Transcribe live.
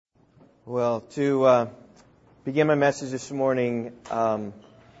Well, to begin my message this morning, I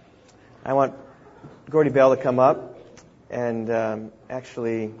want Gordy Bell to come up and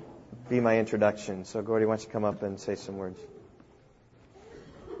actually be my introduction. So, Gordy, why don't you come up and say some words?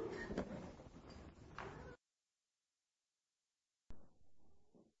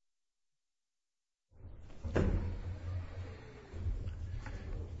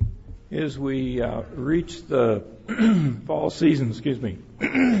 As we reach the fall season,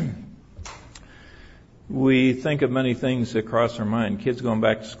 we think of many things that cross our mind. Kids going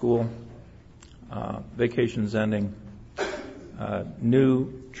back to school, vacations ending,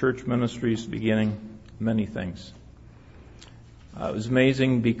 new church ministries beginning, many things. It was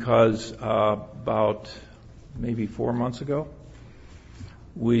amazing because about maybe 4 months ago,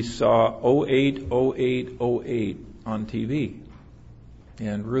 we saw 08 on TV.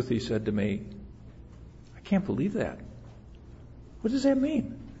 And Ruthie said to me, I can't believe that. What does that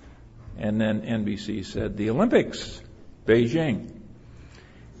mean? And then NBC said, the Olympics, Beijing.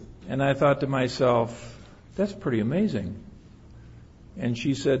 And I thought to myself, that's pretty amazing. And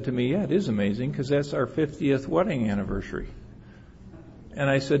she said to me, yeah, it is amazing because that's our 50th wedding anniversary. And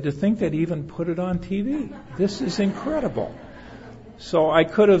I said, to think that even put it on TV, this is incredible. So I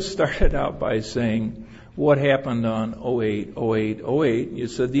could have started out by saying, what happened on 08? You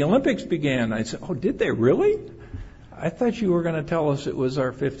said the Olympics began. I said, oh, did they really? I thought you were going to tell us it was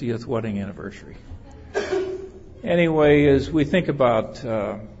our 50th wedding anniversary. Anyway, as we think about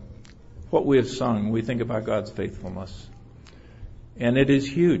what we have sung, we think about God's faithfulness. And it is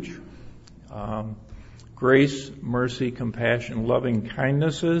huge. Grace, mercy, compassion, loving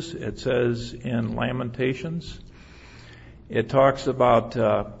kindnesses, it says in Lamentations. It talks about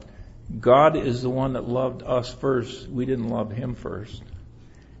God is the one that loved us first. We didn't love Him first.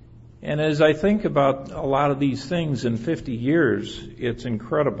 And as I think about a lot of these things in 50 years, it's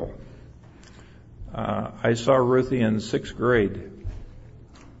incredible. I saw Ruthie in 6th grade,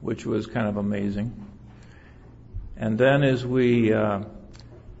 which was kind of amazing. And then as we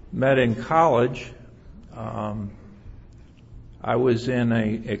met in college, I was in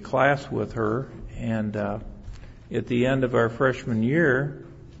a class with her, and at the end of our freshman year,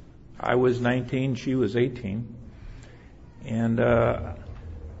 I was 19, she was 18. And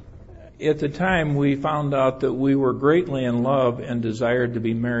at the time, we found out that we were greatly in love and desired to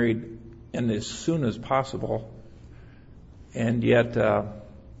be married as soon as possible. And yet,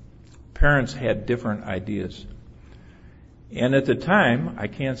 parents had different ideas. And at the time, I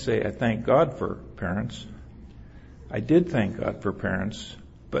can't say I thank God for parents. I did thank God for parents,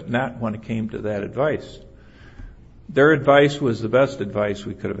 but not when it came to that advice. Their advice was the best advice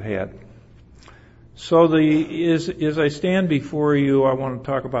we could have had. So as I stand before you, I want to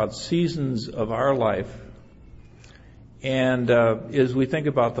talk about seasons of our life. And as we think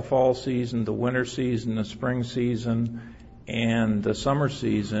about the fall season, the winter season, the spring season, and the summer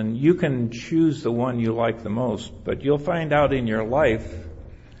season, you can choose the one you like the most. But you'll find out in your life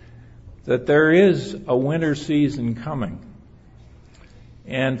that there is a winter season coming.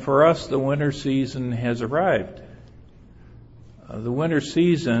 And for us, the winter season has arrived. The winter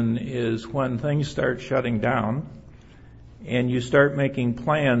season is when things start shutting down and you start making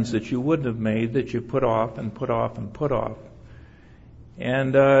plans that you wouldn't have made that you put off and put off and put off.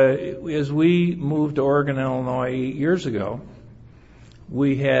 And as we moved to Oregon, Illinois 8 years ago,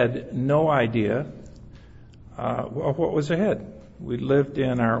 we had no idea what was ahead. We lived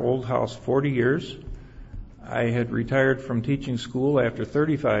in our old house 40 years. I had retired from teaching school after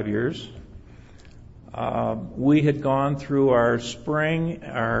 35 years. We had gone through our spring,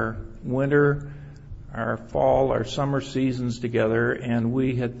 our winter, our fall, our summer seasons together, and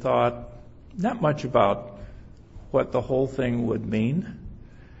we had thought not much about what the whole thing would mean.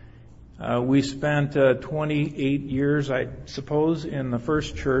 We spent 28 years, I suppose, in the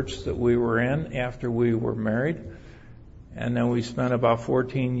first church that we were in after we were married. And then we spent about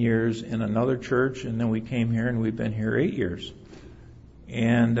 14 years in another church, and then we came here, and we've been here 8 years.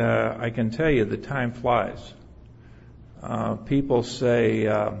 And I can tell you, the time flies. People say,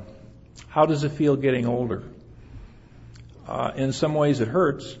 how does it feel getting older? In some ways it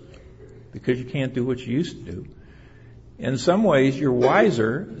hurts because you can't do what you used to do. In some ways you're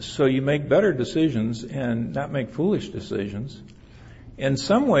wiser, so you make better decisions and not make foolish decisions. In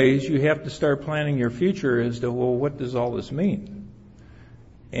some ways you have to start planning your future as to, well, what does all this mean?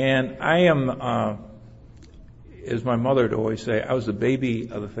 And I am... as my mother would always say, I was the baby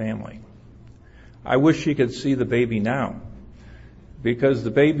of the family. I wish she could see the baby now, because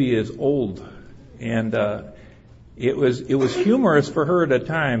the baby is old, and it was humorous for her at a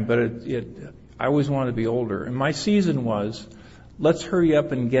time, but I always wanted to be older. And my season was, let's hurry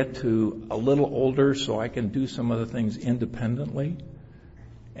up and get to a little older so I can do some of the things independently.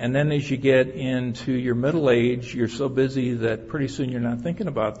 And then as you get into your middle age, you're so busy that pretty soon you're not thinking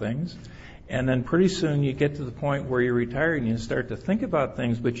about things. And then pretty soon you get to the point where you're retired and you start to think about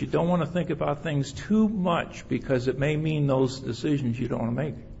things, but you don't want to think about things too much because it may mean those decisions you don't want to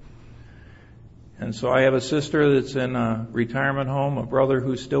make. And so I have a sister that's in a retirement home, a brother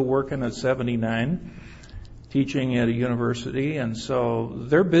who's still working at 79, teaching at a university, and so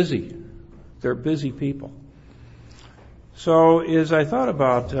they're busy. They're busy people. So as I thought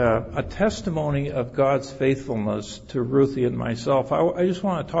about a testimony of God's faithfulness to Ruthie and myself, I just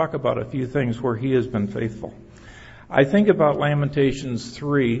want to talk about a few things where He has been faithful. I think about Lamentations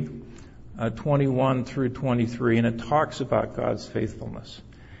 3, 21 through 23, and it talks about God's faithfulness.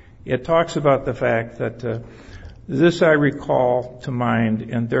 It talks about the fact that this I recall to mind,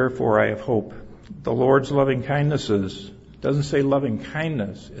 and therefore I have hope. The Lord's loving kindnesses, it doesn't say loving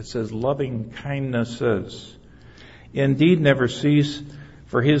kindness, it says loving kindnesses. Indeed never cease,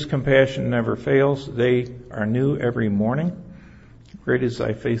 for His compassion never fails. They are new every morning. Great is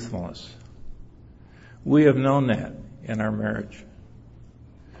thy faithfulness. We have known that in our marriage.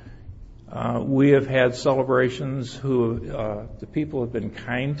 We have had celebrations the people have been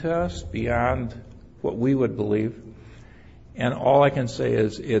kind to us beyond what we would believe. And all I can say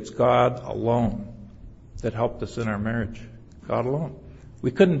is it's God alone that helped us in our marriage. God alone.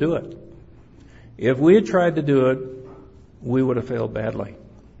 We couldn't do it. If we had tried to do it, we would have failed badly.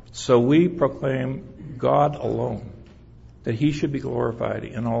 So we proclaim God alone, that He should be glorified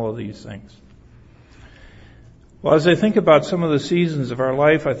in all of these things. Well, as I think about some of the seasons of our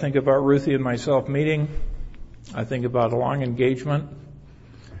life, I think about Ruthie and myself meeting. I think about a long engagement.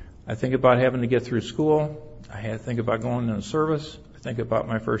 I think about having to get through school. I think about going into service. I think about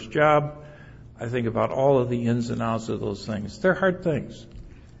my first job. I think about all of the ins and outs of those things. They're hard things.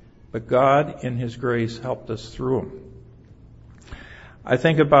 But God, in His grace, helped us through them. I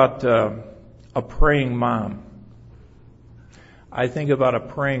think about a praying mom. I think about a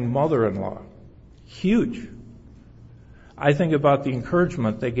praying mother-in-law. Huge. I think about the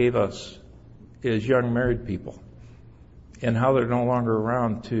encouragement they gave us as young married people and how they're no longer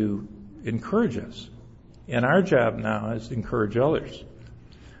around to encourage us. And our job now is to encourage others.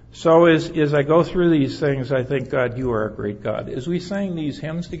 So as I go through these things, I think, God, you are a great God. As we sang these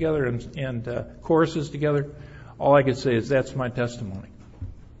hymns together and choruses together, all I could say is that's my testimony.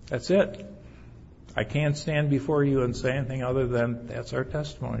 That's it. I can't stand before you and say anything other than that's our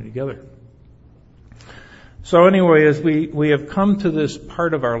testimony together. So anyway, as we have come to this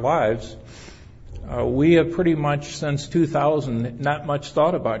part of our lives, we have pretty much since 2000 not much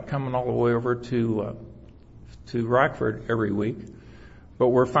thought about coming all the way over to Rockford every week. But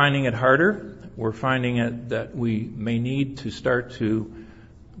we're finding it harder. We're finding it that we do need to start to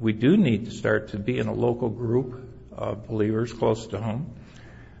be in a local group of believers close to home.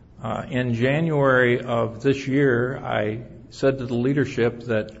 In January of this year, I said to the leadership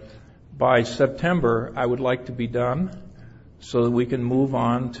that by September, I would like to be done so that we can move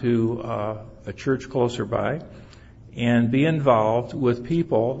on to a church closer by and be involved with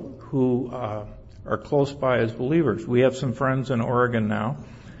people who are close by as believers. We have some friends in Oregon now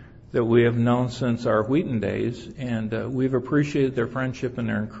that we have known since our Wheaton days, and we've appreciated their friendship and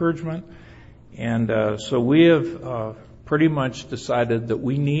their encouragement. And so we have pretty much decided that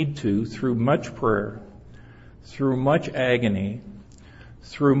we need to, through much prayer, through much agony,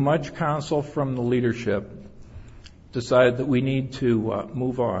 through much counsel from the leadership, decided that we need to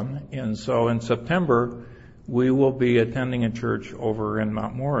move on. And so in September, we will be attending a church over in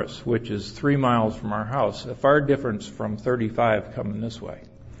Mount Morris, which is 3 miles from our house, a far difference from 35 coming this way.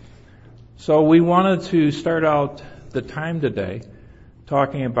 So we wanted to start out the time today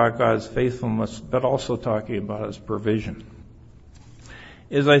talking about God's faithfulness, but also talking about His provision.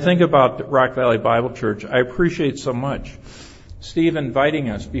 As I think about Rock Valley Bible Church, I appreciate so much Steve inviting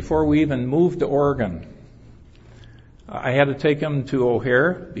us before we even moved to Oregon. I had to take him to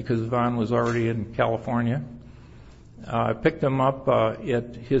O'Hare because Vaughn was already in California. I picked him up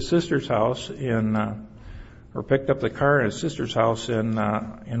at his sister's house picked up the car at his sister's house in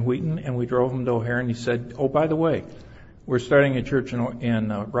Wheaton, and we drove him to O'Hare, and he said, "Oh, by the way, we're starting a church in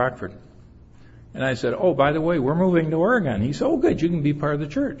Rockford." And I said, "Oh, by the way, we're moving to Oregon." He said, "Oh, good, you can be part of the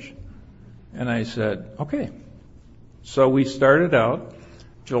church." And I said, "Okay." So we started out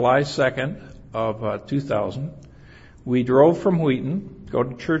July 2nd of 2000. We drove from Wheaton, go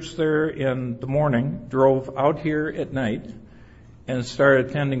to church there in the morning, drove out here at night, and started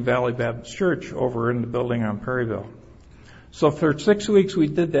attending Valley Baptist Church over in the building on Perryville. So for 6 weeks we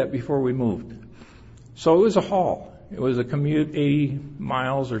did that before we moved. So it was a haul. It was a commute 80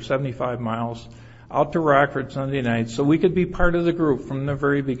 miles or 75 miles out to Rockford Sunday night so we could be part of the group from the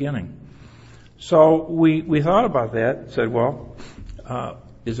very beginning. So we thought about that and said, well,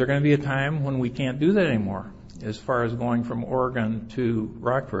 is there going to be a time when we can't do that anymore as far as going from Oregon to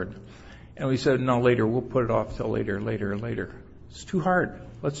Rockford? And we said, no, later. We'll put it off till later. It's too hard.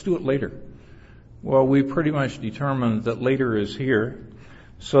 Let's do it later. Well, we pretty much determined that later is here.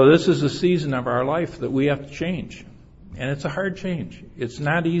 So this is a season of our life that we have to change. And it's a hard change. It's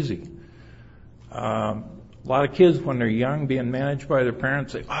not easy. A lot of kids, when they're young, being managed by their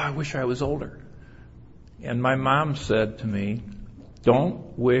parents, say, I wish I was older. And my mom said to me,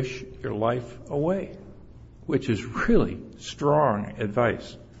 don't wish your life away, which is really strong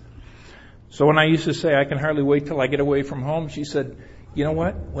advice. So when I used to say, I can hardly wait till I get away from home, she said, you know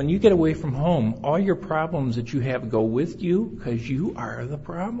what? When you get away from home, all your problems that you have go with you because you are the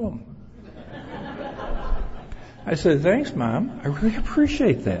problem. I said, thanks, Mom. I really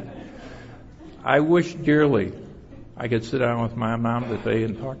appreciate that. I wish dearly I could sit down with my mom today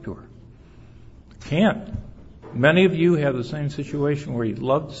and talk to her. Can't. Many of you have the same situation where you'd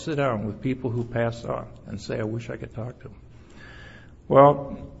love to sit down with people who passed on and say, I wish I could talk to them.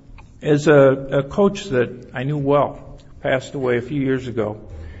 Well, as a coach that I knew well, passed away a few years ago,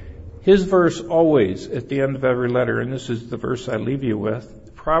 his verse always at the end of every letter, and this is the verse I leave you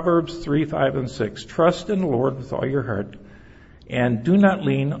with, Proverbs 3, 5, and 6. Trust in the Lord with all your heart, and do not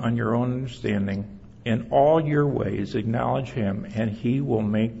lean on your own understanding. In all your ways acknowledge Him, and He will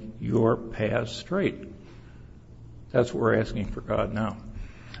make your paths straight. That's what we're asking for God now.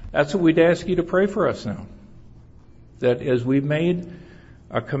 That's what we'd ask you to pray for us now. That as we've made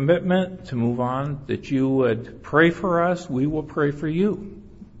a commitment to move on, that you would pray for us, we will pray for you.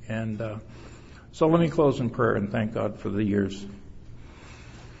 And so let me close in prayer and thank God for the years.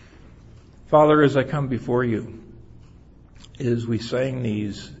 Father, as I come before you, as we sang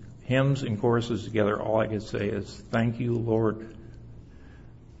these hymns and choruses together, all I can say is thank you, Lord.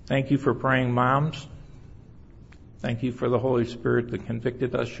 Thank you for praying moms. Thank you for the Holy Spirit that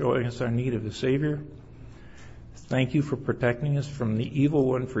convicted us, showing us our need of a Savior. Thank you for protecting us from the evil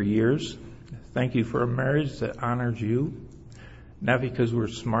one for years. Thank you for a marriage that honors you, not because we're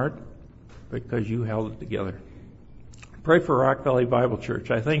smart, but because you held it together. Pray for Rock Valley Bible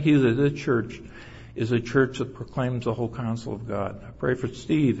Church. I thank you that this church is a church that proclaims the whole counsel of God. I pray for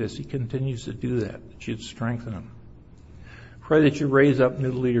Steve as he continues to do that you'd strengthen him. Pray that you raise up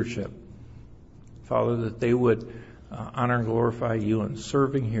new leadership. Father, that they would honor and glorify you in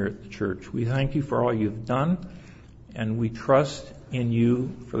serving here at the church. We thank you for all you've done, and we trust in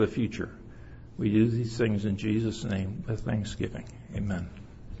you for the future. We do these things in Jesus' name with thanksgiving. Amen.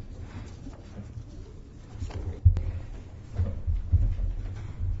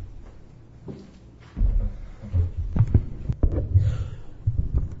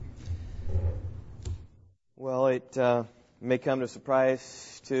 Well, it may come as a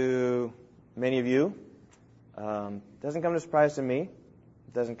surprise to many of you. Doesn't come as a surprise to me.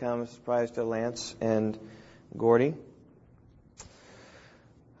 It doesn't come as a surprise to Lance and Gordy.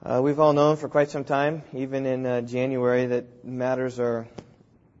 We've all known for quite some time, even in January, that matters are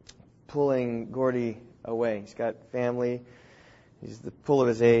pulling Gordy away. He's got family. He's the pull of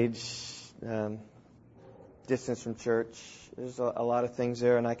his age, distance from church. There's a lot of things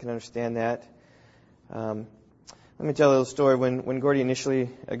there, and I can understand that. Let me tell a little story. When Gordy initially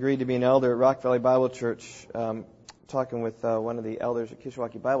agreed to be an elder at Rock Valley Bible Church, talking with one of the elders at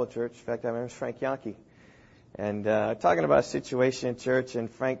Kishwaukee Bible Church, in fact, I remember Frank Yonke, and talking about a situation in church, and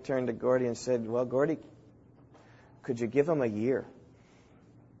Frank turned to Gordy and said, well, Gordy, could you give him a year?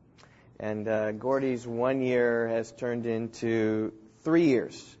 And Gordy's 1 year has turned into 3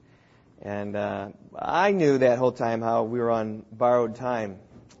 years. And I knew that whole time how we were on borrowed time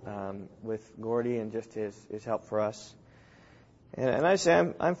with Gordy and just his help for us. And I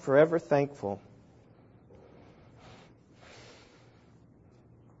say I'm forever thankful.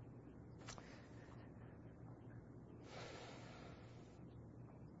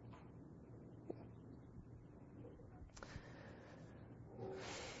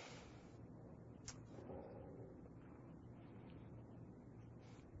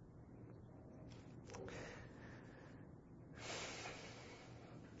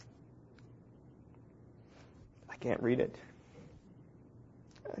 I can't read it.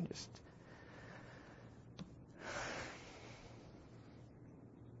 I'm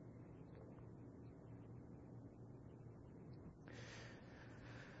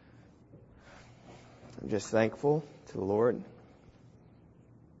just thankful to the Lord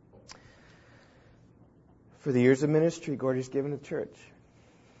for the years of ministry Gordy's given to church.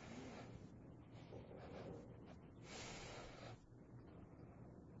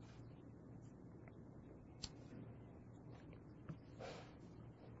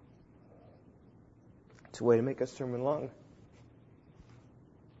 It's a way to make a sermon long.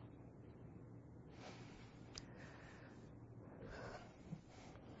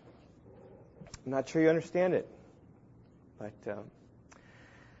 I'm not sure you understand it, but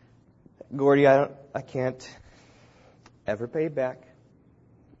Gordy, I can't ever pay it back.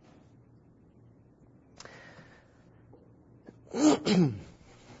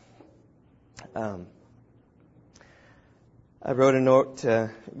 I wrote a note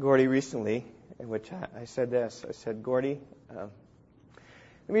to Gordy recently in which I said this. I said, Gordy,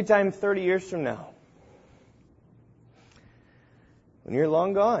 maybe time 30 years from now, when you're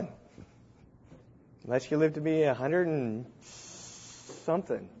long gone, unless you live to be 100 and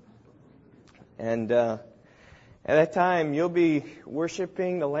something, and at that time you'll be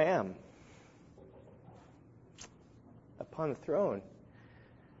worshiping the Lamb upon the throne.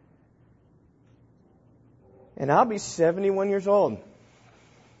 And I'll be 71 years old.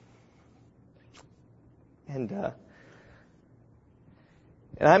 And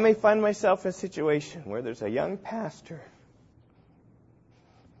I may find myself in a situation where there's a young pastor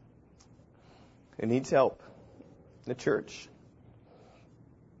who needs help in the church.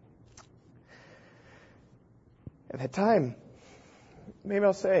 At that time, maybe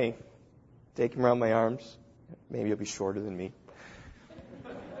I'll say, take him around my arms. Maybe he'll be shorter than me.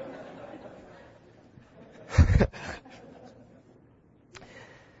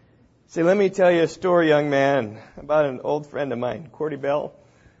 Say, let me tell you a story, young man, about an old friend of mine, Gordy Bell,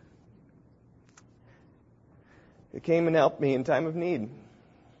 who came and helped me in time of need.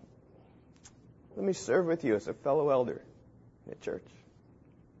 Let me serve with you as a fellow elder in the church.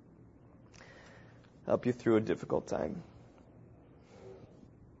 Help you through a difficult time.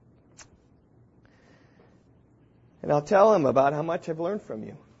 And I'll tell him about how much I've learned from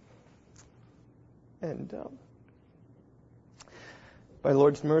you. And by the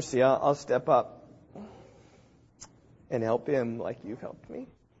Lord's mercy, I'll step up and help him like you've helped me.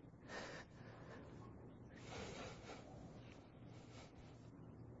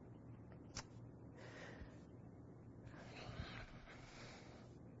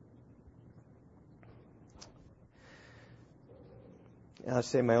 And I'll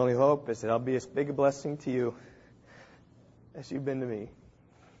say my only hope is that I'll be as big a blessing to you as you've been to me.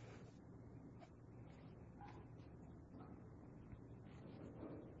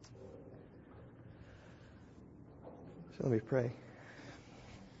 So let me pray.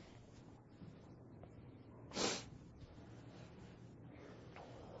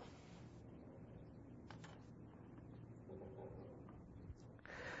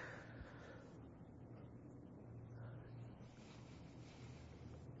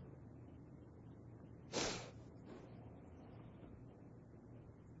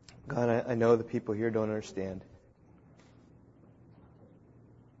 God, I know the people here don't understand.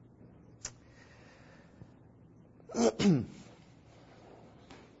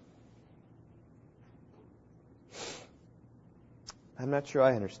 I'm not sure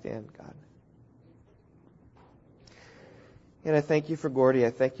I understand, God. And I thank you for Gordy.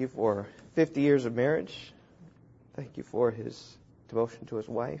 I thank you for 50 years of marriage. Thank you for his devotion to his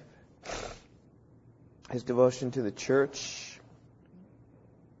wife, his devotion to the church,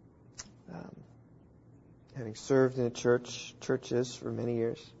 having served in churches for many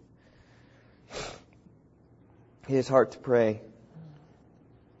years. His heart to pray.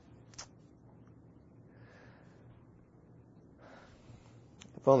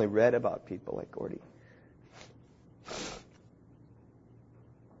 I've only read about people like Gordy.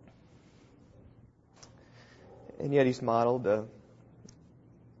 And yet he's modeled a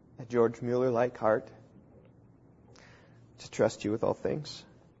George Mueller-like heart to trust you with all things.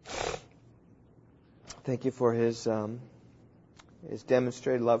 Thank you for his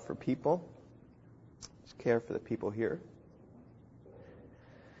demonstrated love for people, his care for the people here,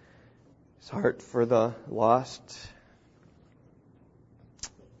 his heart for the lost,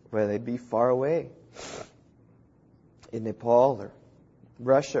 whether they be far away in Nepal or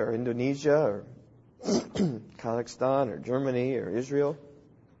Russia or Indonesia or Kazakhstan or Germany or Israel,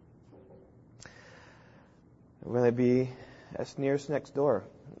 or whether they be as near as next door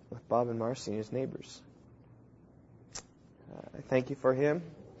with Bob and Marcy and his neighbors. I thank you for him.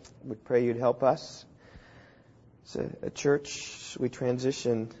 We pray you'd help us. As a church, we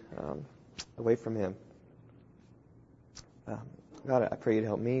transition away from him. God, I pray you'd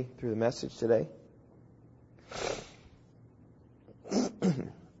help me through the message today.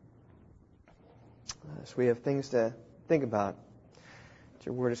 So we have things to think about, that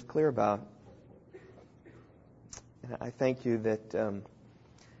your word is clear about. And I thank you that the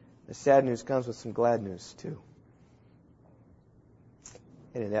sad news comes with some glad news, too.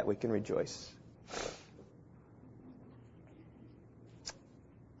 And in that we can rejoice.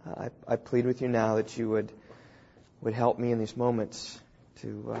 I plead with you now that you would help me in these moments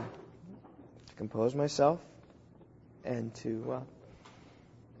to compose myself and to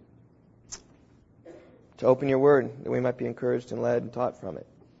open your word, that we might be encouraged and led and taught from it.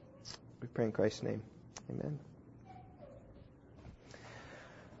 We pray in Christ's name. Amen.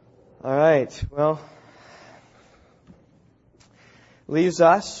 All right. Well, leaves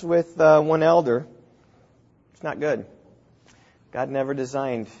us with one elder. It's not good. God never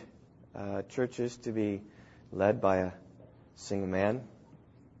designed churches to be led by a single man.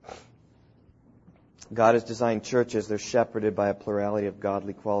 God has designed churches. They're shepherded by a plurality of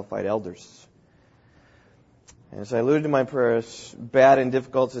godly qualified elders. And as I alluded to my prayers, bad and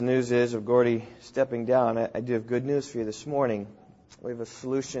difficult as the news is of Gordy stepping down, I do have good news for you this morning. We have a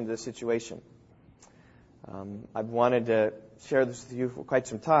solution to the situation. I've wanted to share this with you for quite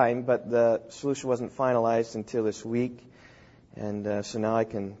some time, but the solution wasn't finalized until this week. And so now I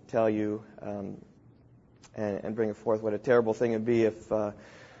can tell you and bring forth what a terrible thing it would be if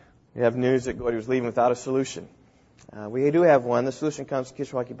we have news that Gordy was leaving without a solution. We do have one. The solution comes from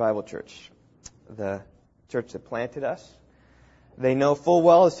Kishwaukee Bible Church, the church that planted us. They know full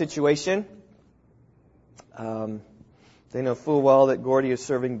well the situation. They know full well that Gordy is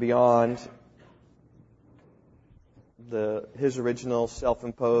serving beyond his original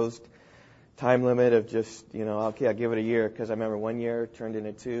self-imposed time limit of just, okay, I'll give it a year, because I remember 1 year turned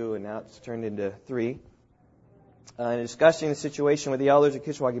into 2, and now it's turned into 3. In discussing the situation with the elders at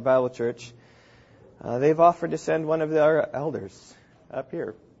Kishwaukee Bible Church, they've offered to send one of their elders up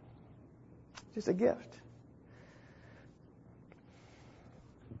here. Just a gift.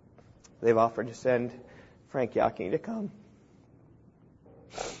 They've offered to send Frank Yaki to come.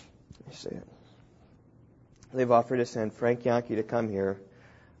 Let me see it. They've offered to send Frank Yaki to come here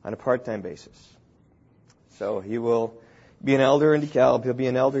on a part-time basis. So he will be an elder in DeKalb. He'll be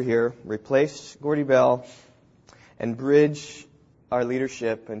an elder here, replace Gordy Bell, and bridge our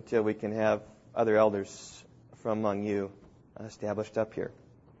leadership until we can have other elders from among you established up here.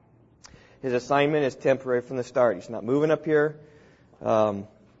 His assignment is temporary from the start. He's not moving up here.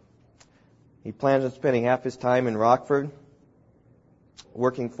 He plans on spending half his time in Rockford,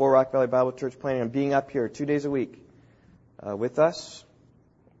 working for Rock Valley Bible Church, planning on being up here 2 days a week with us,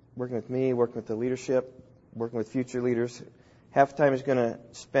 working with me, working with the leadership, working with future leaders. Half the time he's going to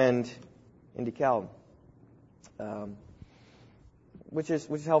spend in DeKalb, which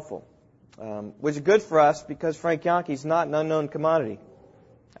is helpful, which is good for us because Frank Yonke's not an unknown commodity.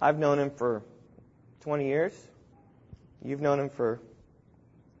 I've known him for 20 years. You've known him for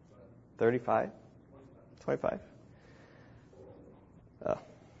 35? 25?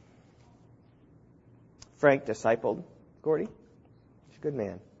 Frank discipled Gordy. He's a good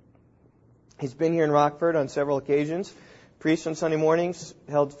man. He's been here in Rockford on several occasions, preached on Sunday mornings,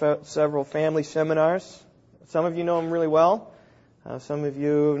 held several family seminars. Some of you know him really well. Some of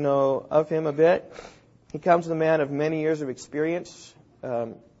you know of him a bit. He comes as a man of many years of experience,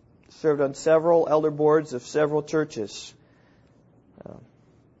 served on several elder boards of several churches.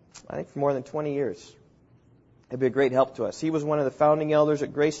 I think for more than 20 years. It'd be a great help to us. He was one of the founding elders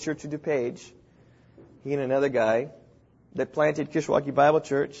at Grace Church of DuPage. He and another guy that planted Kishwaukee Bible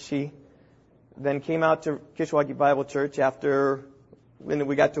Church. He then came out to Kishwaukee Bible Church after when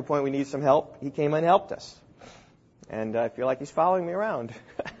we got to a point we needed some help. He came and helped us. And I feel like he's following me around.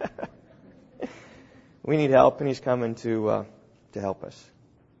 We need help, and he's coming to help us.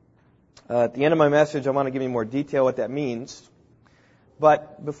 At the end of my message, I want to give you more detail what that means.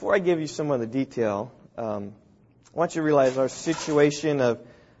 But before I give you some of the detail, I want you to realize our situation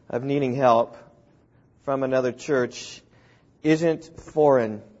of needing help from another church isn't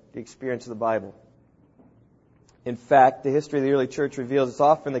foreign to the experience of the Bible. In fact, the history of the early church reveals it's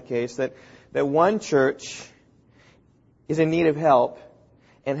often the case that one church is in need of help,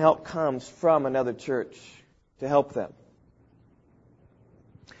 and help comes from another church to help them.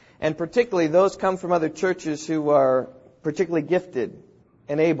 And particularly those come from other churches who are particularly gifted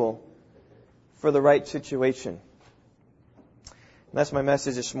and able for the right situation. And that's my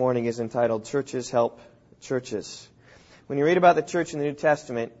message this morning, is entitled Churches Help Churches. When you read about the church in the New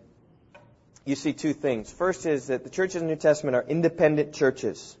Testament, you see two things. First is that the churches in the New Testament are independent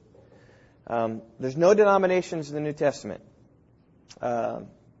churches. There's no denominations in the New Testament.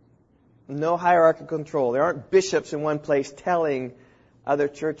 No hierarchical control. There aren't bishops in one place telling other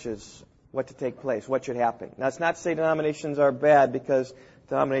churches what to take place, what should happen. Now, it's not to say denominations are bad, because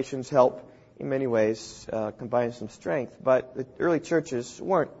denominations help in many ways combine some strength. But the early churches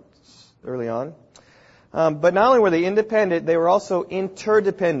weren't early on. But not only were they independent, they were also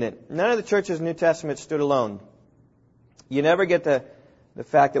interdependent. None of the churches in the New Testament stood alone. You never get to The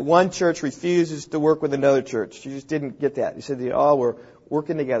fact that one church refuses to work with another church. You just didn't get that. You said they all were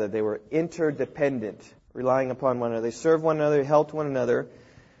working together. They were interdependent, relying upon one another. They served one another, helped one another.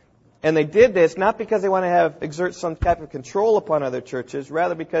 And they did this not because they want to exert some type of control upon other churches,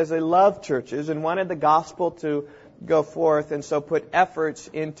 rather because they loved churches and wanted the gospel to go forth, and so put efforts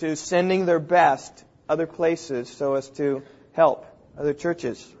into sending their best other places so as to help other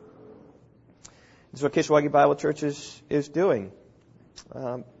churches. This is what Kishwaukee Bible Church is doing.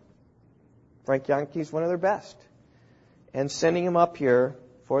 Frank Yankee is one of their best. And sending him up here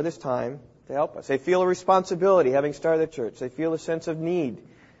for this time to help us. They feel a responsibility having started the church. They feel a sense of need.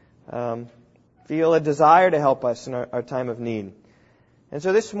 Feel a desire to help us in our time of need. And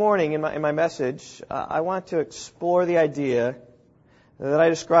so this morning in my message, I want to explore the idea that I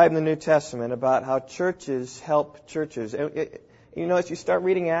describe in the New Testament about how churches help churches. You know, as you start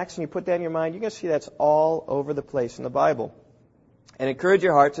reading Acts and you put that in your mind, you're going to see that's all over the place in the Bible. And encourage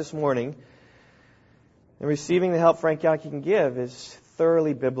your hearts this morning. And receiving the help Frank Yankee can give is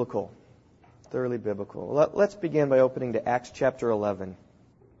thoroughly biblical. Thoroughly biblical. Let's begin by opening to Acts chapter 11.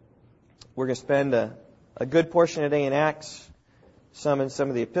 We're going to spend a good portion of the day in Acts, some in some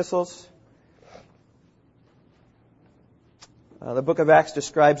of the epistles. The book of Acts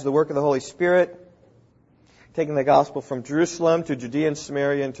describes the work of the Holy Spirit, taking the gospel from Jerusalem to Judea and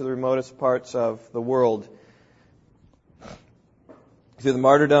Samaria and to the remotest parts of the world. Through the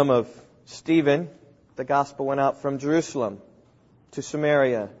martyrdom of Stephen, the gospel went out from Jerusalem to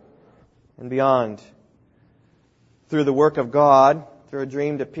Samaria and beyond. Through the work of God, through a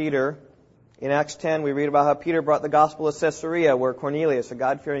dream to Peter, in Acts 10 we read about how Peter brought the gospel to Caesarea, where Cornelius, a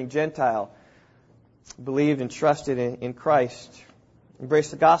God-fearing Gentile, believed and trusted in Christ,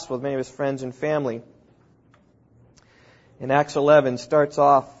 embraced the gospel with many of his friends and family. And Acts 11 starts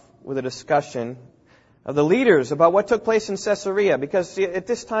off with a discussion of the leaders about what took place in Caesarea, because at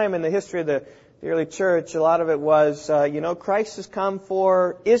this time in the history of the early church, a lot of it was, Christ has come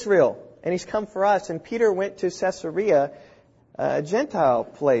for Israel, and He's come for us. And Peter went to Caesarea, a Gentile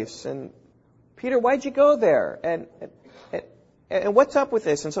place. And Peter, why'd you go there? And what's up with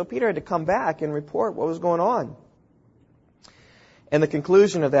this? And so Peter had to come back and report what was going on. And the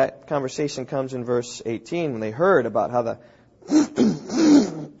conclusion of that conversation comes in verse 18, when they heard about how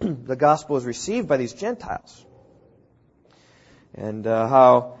the gospel was received by these Gentiles. And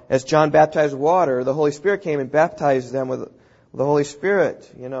how, as John baptized with water, the Holy Spirit came and baptized them with the Holy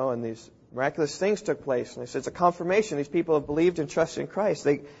Spirit, and these miraculous things took place. And they said it's a confirmation. These people have believed and trusted in Christ.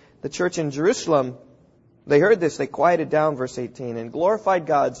 The church in Jerusalem, they heard this, they quieted down, verse 18, and glorified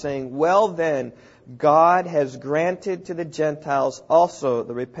God, saying, "Well then, God has granted to the Gentiles also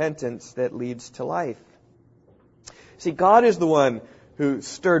the repentance that leads to life." See, God is the one who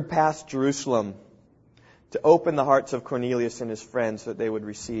stirred past Jerusalem to open the hearts of Cornelius and his friends so that they would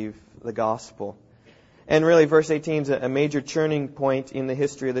receive the gospel. And really, verse 18 is a major turning point in the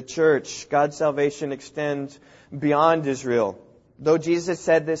history of the church. God's salvation extends beyond Israel. Though Jesus had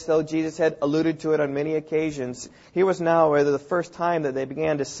said this, though Jesus had alluded to it on many occasions, here was now where the first time that they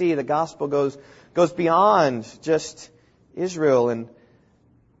began to see the gospel goes beyond just Israel and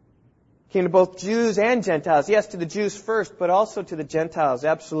came to both Jews and Gentiles. Yes, to the Jews first, but also to the Gentiles,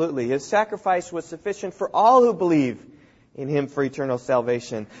 absolutely. His sacrifice was sufficient for all who believe in Him for eternal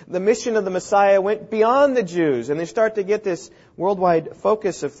salvation. The mission of the Messiah went beyond the Jews, and they start to get this worldwide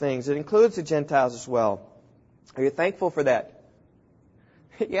focus of things. It includes the Gentiles as well. Are you thankful for that?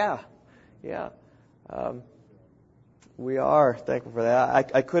 Yeah. We are thankful for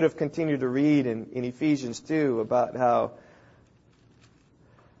that. I could have continued to read in Ephesians 2 about how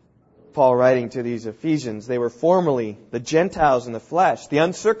Paul writing to these Ephesians, they were formerly the Gentiles in the flesh, the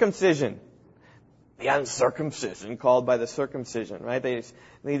uncircumcision called by the circumcision, right? They're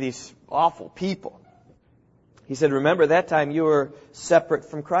these awful people. He said, remember that time you were separate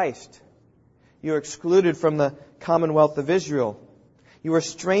from Christ. You were excluded from the commonwealth of Israel. You were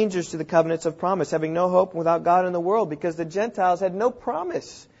strangers to the covenants of promise, having no hope without God in the world, because the Gentiles had no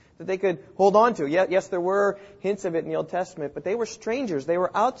promise that they could hold on to. Yes, there were hints of it in the Old Testament, but they were strangers. They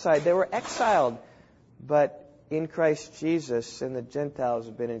were outside. They were exiled. But in Christ Jesus, and the Gentiles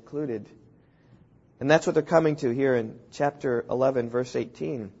have been included. And that's what they're coming to here in chapter 11, verse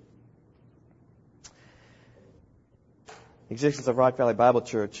 18. The existence of Rock Valley Bible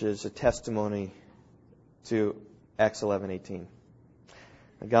Church is a testimony to Acts 11:18.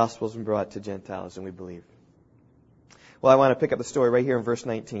 The gospel has been brought to Gentiles, and we believe. Well, I want to pick up the story right here in verse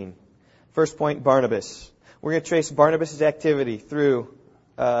 19. First point, Barnabas. We're going to trace Barnabas' activity through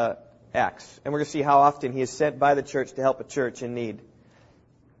Acts. And we're going to see how often he is sent by the church to help a church in need.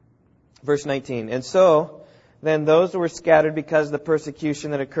 Verse 19. And so, Then those who were scattered because of the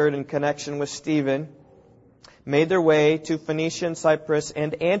persecution that occurred in connection with Stephen made their way to Phoenicia and Cyprus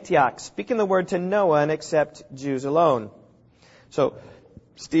and Antioch, speaking the word to no one except Jews alone. So,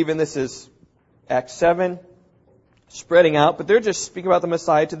 Stephen, this is Acts 7, spreading out, but they're just speaking about the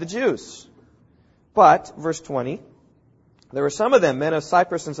Messiah to the Jews. But, verse 20, there were some of them, men of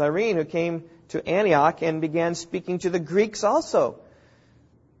Cyprus and Cyrene, who came to Antioch and began speaking to the Greeks also,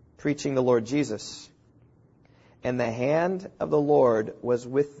 preaching the Lord Jesus. And the hand of the Lord was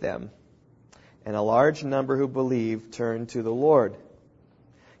with them, and a large number who believed turned to the Lord.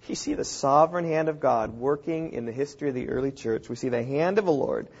 You see the sovereign hand of God working in the history of the early church. We see the hand of the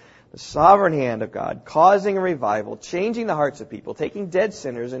Lord, the sovereign hand of God, causing a revival, changing the hearts of people, taking dead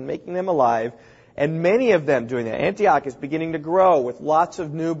sinners and making them alive, and many of them doing that. Antioch is beginning to grow with lots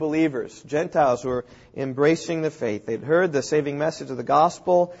of new believers, Gentiles who are embracing the faith. They'd heard the saving message of the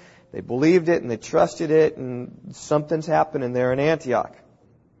gospel, they believed it and they trusted it, and something's happening there in Antioch.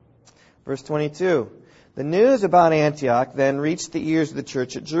 Verse 22, the news about Antioch then reached the ears of the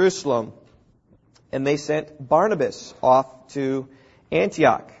church at Jerusalem, and they sent Barnabas off to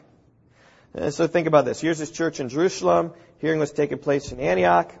Antioch. So think about this. Here's this church in Jerusalem, hearing what's taking place in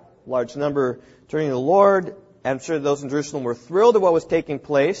Antioch, large number turning to the Lord. I'm sure those in Jerusalem were thrilled at what was taking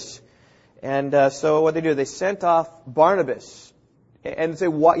place. And so what they sent off Barnabas. And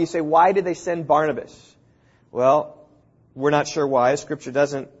you say, why did they send Barnabas? Well, we're not sure why. Scripture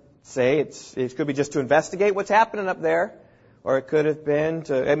doesn't say. It could be just to investigate what's happening up there. Or it could have been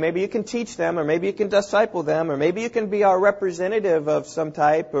and maybe you can teach them, or maybe you can disciple them, or maybe you can be our representative of some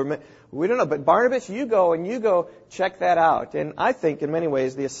type, or we don't know. But Barnabas, you go check that out. And I think in many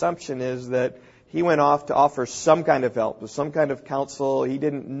ways the assumption is that he went off to offer some kind of help, some kind of counsel. He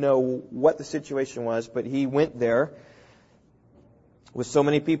didn't know what the situation was, but he went there. With so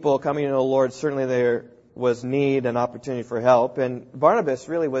many people coming to the Lord, certainly there was need and opportunity for help. And Barnabas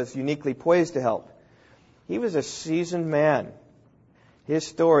really was uniquely poised to help. He was a seasoned man. His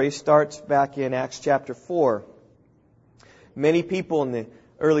story starts back in Acts chapter 4. Many people in the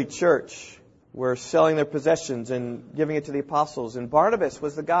early church were selling their possessions and giving it to the apostles. And Barnabas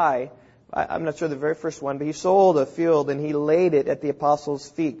was the guy, I'm not sure the very first one, but he sold a field and he laid it at the apostles'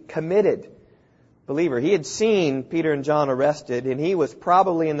 feet. Committed believer. He had seen Peter and John arrested, and he was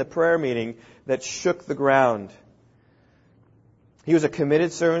probably in the prayer meeting that shook the ground. He was a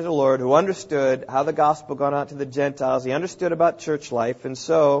committed servant of the Lord who understood how the gospel got out to the Gentiles. He understood about church life. And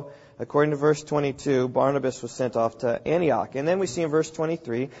so, according to verse 22, Barnabas was sent off to Antioch. And then we see in verse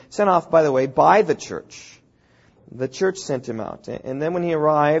 23, sent off, by the way, by the church. The church sent him out. And then when he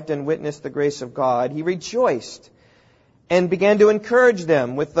arrived and witnessed the grace of God, he rejoiced and began to encourage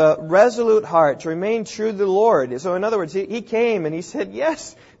them with a resolute heart to remain true to the Lord. So in other words, he came and he said,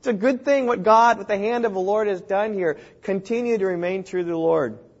 yes, it's a good thing what God, with the hand of the Lord has done here. Continue to remain true to the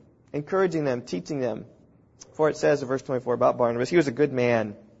Lord, encouraging them, teaching them. For it says in verse 24 about Barnabas, he was a good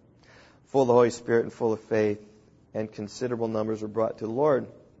man, full of the Holy Spirit and full of faith, and considerable numbers were brought to the Lord.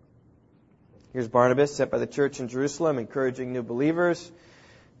 Here's Barnabas, sent by the church in Jerusalem, encouraging new believers,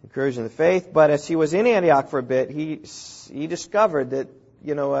 encouraging the faith. But as he was in Antioch for a bit, he discovered that,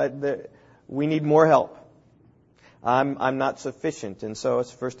 we need more help. I'm not sufficient. And so,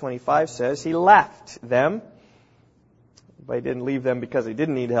 as verse 25 says, he left them. But he didn't leave them because they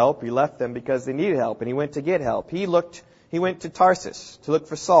didn't need help. He left them because they needed help. And he went to get help. He went to Tarsus to look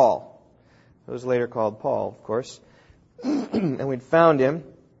for Saul, who was later called Paul, of course. And we'd found him.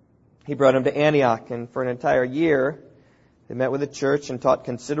 He brought him to Antioch. And for an entire year, they met with the church and taught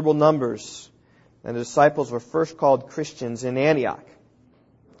considerable numbers. And the disciples were first called Christians in Antioch.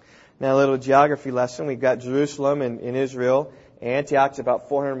 Now, a little geography lesson. We've got Jerusalem in Israel. Antioch's about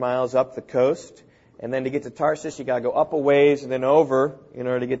 400 miles up the coast. And then to get to Tarsus, you got to go up a ways and then over in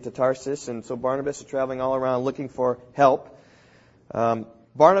order to get to Tarsus. And so Barnabas is traveling all around looking for help.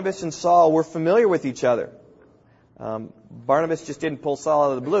 Barnabas and Saul were familiar with each other. Barnabas just didn't pull Saul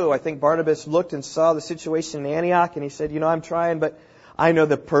out of the blue. I think Barnabas looked and saw the situation in Antioch, and he said, I'm trying, but I know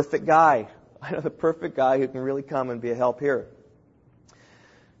the perfect guy. I know the perfect guy who can really come and be a help here.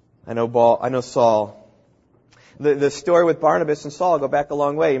 I know Saul. The story with Barnabas and Saul go back a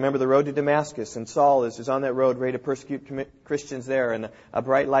long way. You remember the road to Damascus, and Saul is on that road ready to persecute Christians there, and a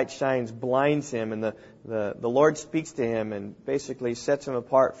bright light shines, blinds him, and the Lord speaks to him and basically sets him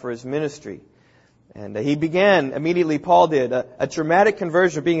apart for his ministry. And he began, immediately Paul did, a dramatic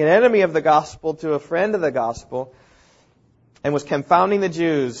conversion, being an enemy of the gospel to a friend of the gospel, and was confounding the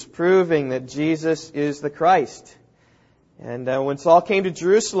Jews, proving that Jesus is the Christ. And when Saul came to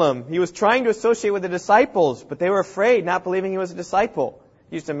Jerusalem, he was trying to associate with the disciples, but they were afraid, not believing he was a disciple.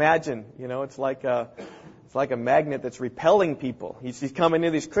 You just imagine, it's like It's like a magnet that's repelling people. He's coming near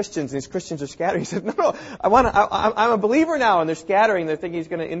these Christians, and these Christians are scattering. He said, no, I'm a believer now, and they're scattering. They're thinking he's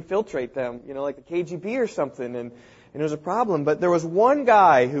going to infiltrate them, like the KGB or something, and it was a problem. But there was one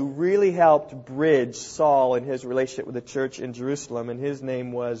guy who really helped bridge Saul and his relationship with the church in Jerusalem, and his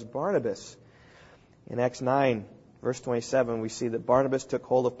name was Barnabas. In Acts 9, verse 27, we see that Barnabas took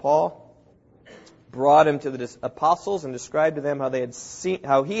hold of Paul, brought him to the apostles, and described to them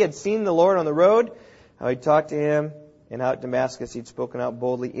how he had seen the Lord on the road, how he talked to him, and how at Damascus he'd spoken out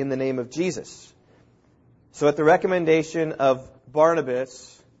boldly in the name of Jesus. So at the recommendation of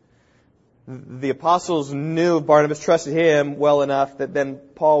Barnabas, the apostles knew Barnabas, trusted him well enough that then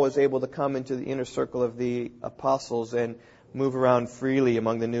Paul was able to come into the inner circle of the apostles and move around freely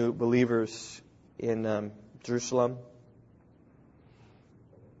among the new believers in Jerusalem.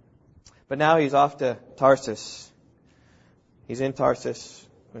 But now he's off to Tarsus. He's in Tarsus.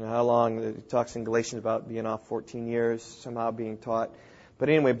 I don't know how long. He talks in Galatians about being off 14 years, somehow being taught. But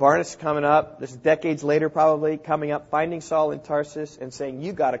anyway, Barnabas is coming up. This is decades later probably, coming up, finding Saul in Tarsus and saying,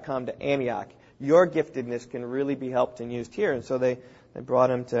 you got to come to Antioch. Your giftedness can really be helped and used here. And so they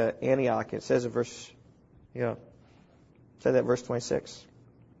brought him to Antioch. It says in verse 26.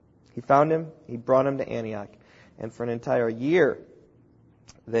 He found him. He brought him to Antioch. And for an entire year,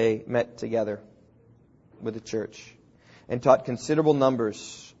 they met together with the church and taught considerable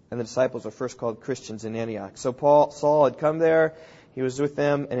numbers. And the disciples are first called Christians in Antioch. So Saul had come there. He was with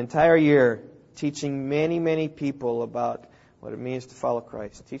them an entire year, teaching many, many people about what it means to follow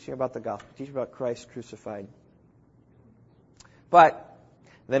Christ, teaching about the gospel, teaching about Christ crucified. But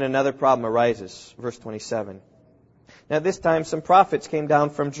then another problem arises, verse 27. Now at this time some prophets came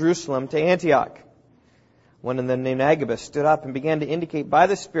down from Jerusalem to Antioch. One of them named Agabus stood up and began to indicate by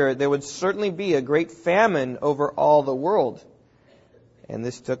the Spirit there would certainly be a great famine over all the world. And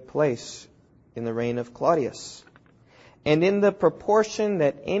this took place in the reign of Claudius. And in the proportion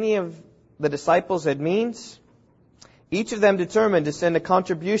that any of the disciples had means, each of them determined to send a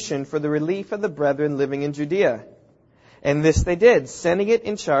contribution for the relief of the brethren living in Judea. And this they did, sending it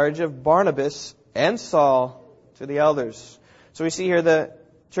in charge of Barnabas and Saul to the elders. So we see here the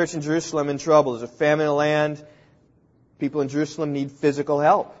church in Jerusalem in trouble. There's a famine in the land. People in Jerusalem need physical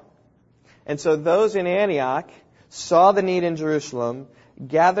help. And so those in Antioch saw the need in Jerusalem,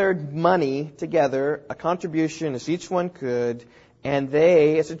 gathered money together, a contribution as each one could, and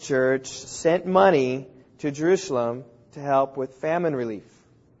they, as a church, sent money to Jerusalem to help with famine relief.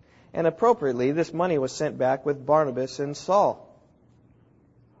 And appropriately, this money was sent back with Barnabas and Saul.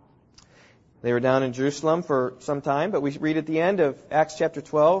 They were down in Jerusalem for some time, but we read at the end of Acts chapter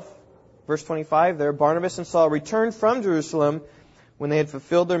 12, verse 25, there Barnabas and Saul returned from Jerusalem when they had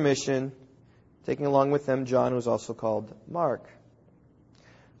fulfilled their mission, taking along with them John, who was also called Mark.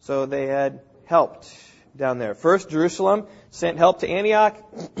 So they had helped down there. First, Jerusalem sent help to Antioch,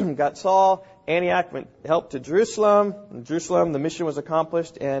 got Saul. Antioch helped to Jerusalem. In Jerusalem, the mission was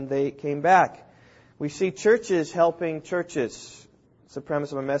accomplished, and they came back. We see churches helping churches. It's the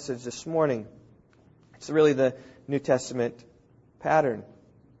premise of my message this morning. It's really the New Testament pattern.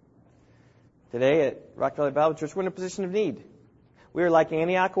 Today at Rock Valley Bible Church, we're in a position of need. We are like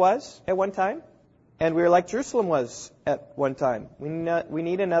Antioch was at one time, and we are like Jerusalem was at one time. We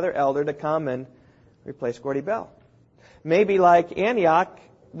need another elder to come and replace Gordy Bell. Maybe like Antioch,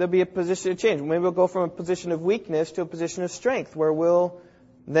 there'll be a position of change. Maybe we'll go from a position of weakness to a position of strength, where we'll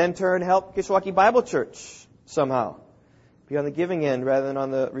then turn help Kishwaukee Bible Church somehow. Be on the giving end rather than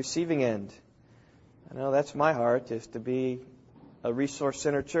on the receiving end. I know that's my heart, is to be a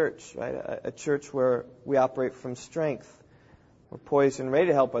resource-centered church, right? A church where we operate from strength. We're poised and ready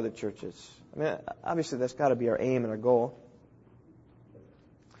to help other churches. I mean, obviously that's got to be our aim and our goal.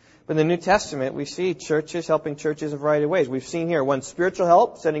 But in the New Testament, we see churches helping churches in a variety of ways. We've seen here one, spiritual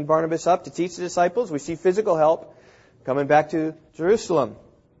help, sending Barnabas up to teach the disciples. We see physical help, coming back to Jerusalem.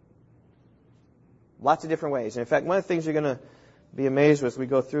 Lots of different ways. And in fact, one of the things you're going to be amazed with as we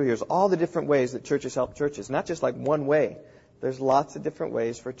go through here is all the different ways that churches help churches. Not just like one way. There's lots of different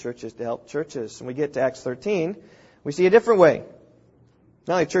ways for churches to help churches. When we get to Acts 13, we see a different way.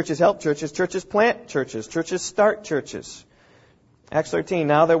 Not only churches help churches, churches plant churches, churches start churches. Acts 13,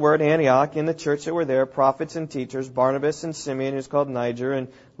 now there were at Antioch in the church that were there prophets and teachers, Barnabas and Simeon, who's called Niger, and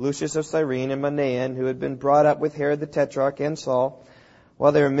Lucius of Cyrene, and Manaen, who had been brought up with Herod the Tetrarch and Saul,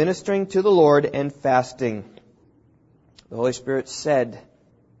 while they were ministering to the Lord and fasting. The Holy Spirit said,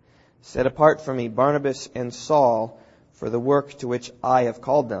 set apart for me Barnabas and Saul for the work to which I have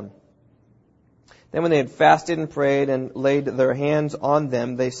called them. Then when they had fasted and prayed and laid their hands on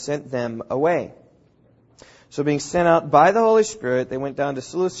them, they sent them away. So being sent out by the Holy Spirit, they went down to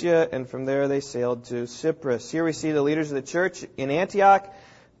Seleucia, and from there they sailed to Cyprus. Here we see the leaders of the church in Antioch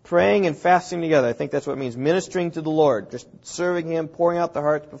praying and fasting together. I think that's what it means, ministering to the Lord, just serving Him, pouring out their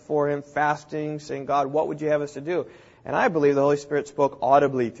hearts before Him, fasting, saying, God, what would you have us to do? And I believe the Holy Spirit spoke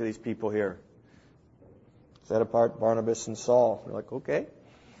audibly to these people here. Set apart Barnabas and Saul. They're like, okay.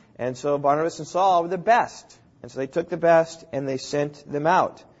 And so Barnabas and Saul were the best. And so they took the best and they sent them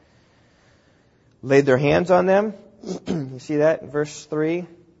out. Laid their hands on them. You see that in verse 3?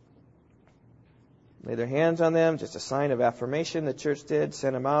 Laid their hands on them, just a sign of affirmation the church did.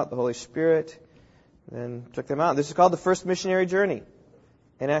 Sent them out, the Holy Spirit. Then took them out. This is called the first missionary journey.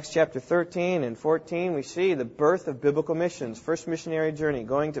 In Acts chapter 13 and 14, we see the birth of biblical missions. First missionary journey,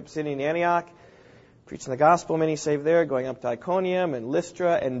 going to Pisidian Antioch, preaching the gospel, many saved there, going up to Iconium and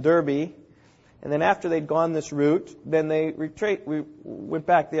Lystra and Derbe. And then after they'd gone this route, then we went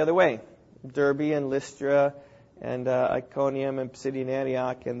back the other way. Derbe and Lystra and Iconium and Pisidian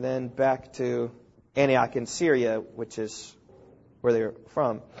Antioch, and then back to Antioch in Syria, which is where they're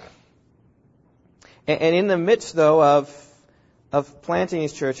from. And in the midst, though, of planting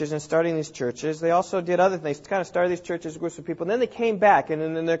these churches and starting these churches, they also did other things. Kind of started these churches, groups of people, and then they came back. And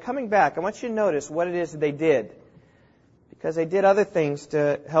then they're coming back. I want you to notice what it is that they did, because they did other things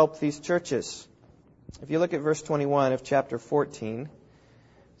to help these churches. If you look at verse 21 of chapter 14, it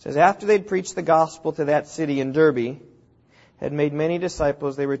says, after they'd preached the gospel to that city in Derbe, had made many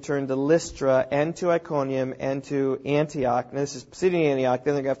disciples, they returned to Lystra and to Iconium and to Antioch. Now this is Pisidian Antioch.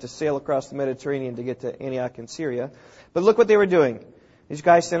 Then they're going to have to sail across the Mediterranean to get to Antioch in Syria. But look what they were doing. These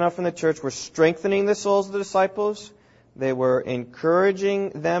guys sent out from the church were strengthening the souls of the disciples. They were encouraging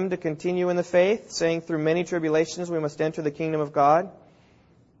them to continue in the faith, saying through many tribulations we must enter the kingdom of God.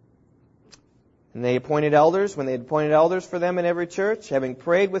 And they appointed elders. When they had appointed elders for them in every church, having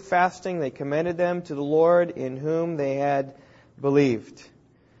prayed with fasting, they commended them to the Lord in whom they had believed.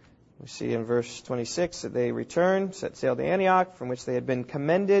 We see in verse 26 that they returned, set sail to Antioch, from which they had been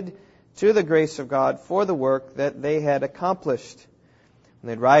commended to the grace of God for the work that they had accomplished.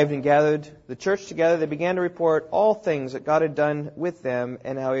 When they arrived and gathered the church together, they began to report all things that God had done with them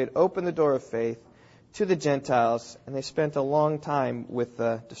and how He had opened the door of faith to the Gentiles, and they spent a long time with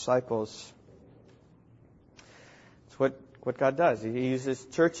the disciples. It's what God does. He uses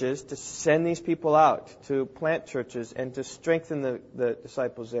churches to send these people out, to plant churches and to strengthen the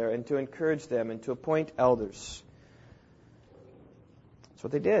disciples there and to encourage them and to appoint elders. That's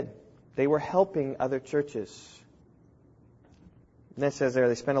what they did. They were helping other churches. And it says there,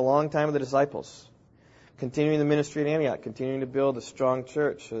 they spent a long time with the disciples, continuing the ministry at Antioch, continuing to build a strong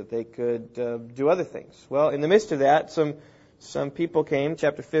church so that they could do other things. Well, in the midst of that, some people came,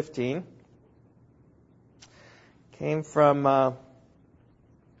 chapter 15, came from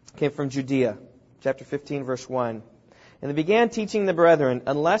Judea, chapter 15, verse 1. And they began teaching the brethren,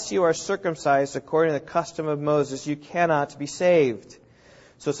 unless you are circumcised according to the custom of Moses, you cannot be saved.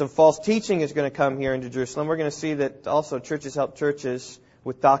 So some false teaching is going to come here into Jerusalem. We're going to see that also churches help churches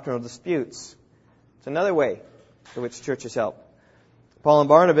with doctrinal disputes. It's another way in which churches help. Paul and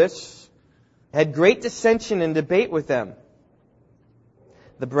Barnabas had great dissension and debate with them.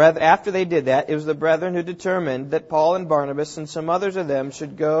 After they did that, it was the brethren who determined that Paul and Barnabas and some others of them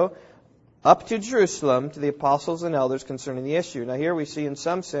should go up to Jerusalem to the apostles and elders concerning the issue. Now here we see in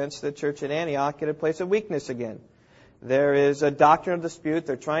some sense the church at Antioch at a place of weakness again. There is a doctrinal dispute.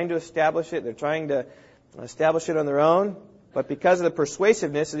 They're trying to establish it. They're trying to establish it on their own. But because of the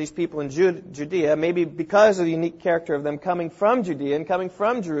persuasiveness of these people in Judea, maybe because of the unique character of them coming from Judea and coming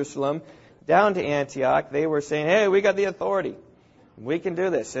from Jerusalem down to Antioch, they were saying, hey, we got the authority. We can do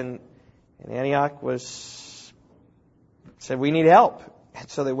this. And Antioch said, we need help. And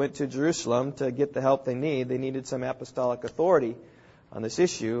so they went to Jerusalem to get the help they need. They needed some apostolic authority on this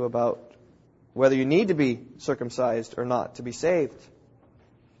issue about whether you need to be circumcised or not to be saved.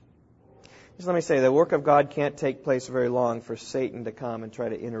 Just let me say, the work of God can't take place very long for Satan to come and try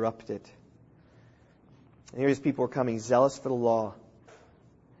to interrupt it. And here these people were coming zealous for the law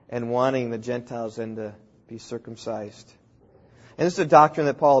and wanting the Gentiles then to be circumcised. And this is a doctrine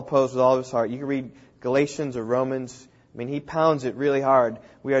that Paul opposed with all of his heart. You can read Galatians or Romans. I mean, he pounds it really hard.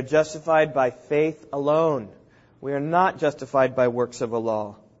 We are justified by faith alone. We are not justified by works of a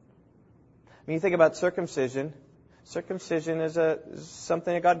law. When you think about circumcision, circumcision is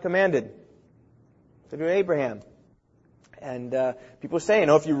something that God commanded to do to Abraham. And people say,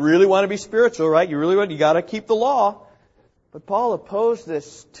 if you really want to be spiritual, right, you got to keep the law. But Paul opposed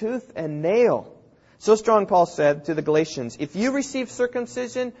this tooth and nail. So strong, Paul said to the Galatians, if you receive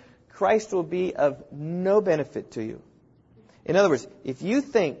circumcision, Christ will be of no benefit to you. In other words, if you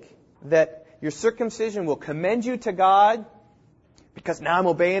think that your circumcision will commend you to God because now I'm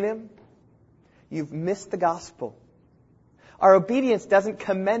obeying Him, you've missed the gospel. Our obedience doesn't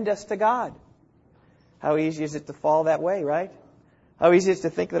commend us to God. How easy is it to fall that way, right? How easy it is to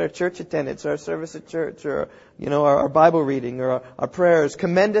think that our church attendance, our service at church, or our Bible reading, or our prayers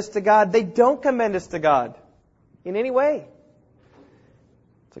commend us to God. They don't commend us to God in any way.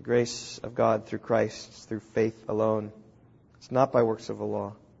 It's the grace of God through Christ, it's through faith alone. It's not by works of the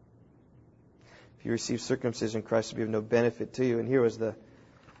law. If you receive circumcision, Christ will be of no benefit to you. And here's the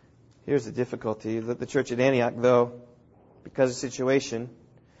difficulty. The church at Antioch, though, because of the situation,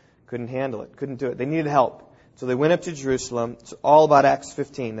 couldn't handle it, couldn't do it. They needed help. So they went up to Jerusalem. It's all about Acts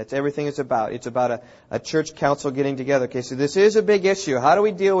 15. That's everything it's about. It's about a church council getting together. Okay, so this is a big issue. How do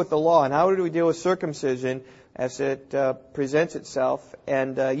we deal with the law? And how do we deal with circumcision as it presents itself?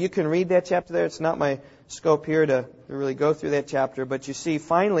 And you can read that chapter there. It's not my scope here to really go through that chapter. But you see,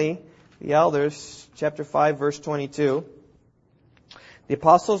 finally, the elders, chapter 5, verse 22. The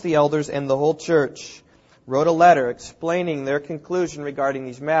apostles, the elders, and the whole church wrote a letter explaining their conclusion regarding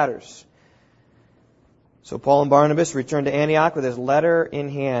these matters. So Paul and Barnabas returned to Antioch with his letter in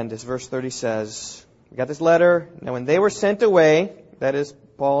hand, as verse 30 says. We got this letter. Now when they were sent away, that is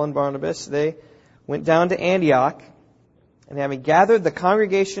Paul and Barnabas, they went down to Antioch, and having gathered the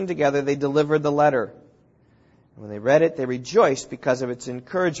congregation together, they delivered the letter. And when they read it, they rejoiced because of its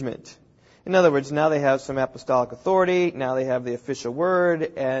encouragement. In other words, now they have some apostolic authority, now they have the official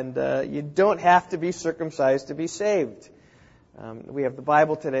word, and you don't have to be circumcised to be saved. We have the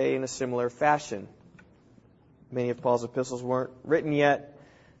Bible today in a similar fashion. Many of Paul's epistles weren't written yet,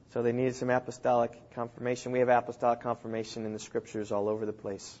 so they needed some apostolic confirmation. We have apostolic confirmation in the Scriptures all over the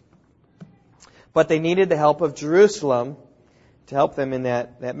place. But they needed the help of Jerusalem to help them in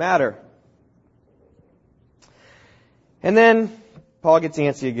that matter. And then Paul gets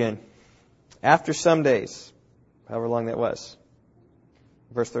antsy again. After some days, however long that was.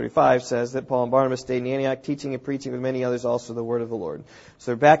 Verse 35 says that Paul and Barnabas stayed in Antioch, teaching and preaching with many others also the word of the Lord.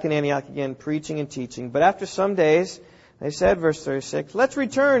 So they're back in Antioch again, preaching and teaching. But after some days, they said, verse 36, let's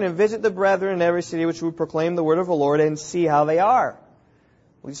return and visit the brethren in every city which we proclaim the word of the Lord and see how they are.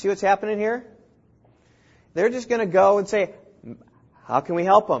 Will you see what's happening here? They're just going to go and say, how can we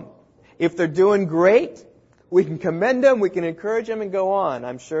help them? If they're doing great, we can commend them, we can encourage them and go on,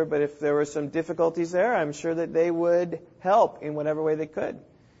 I'm sure. But if there were some difficulties there, I'm sure that they would help in whatever way they could.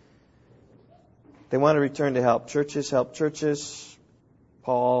 They want to return to help. Churches help churches.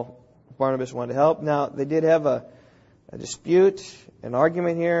 Paul, Barnabas wanted to help. Now, they did have a dispute, an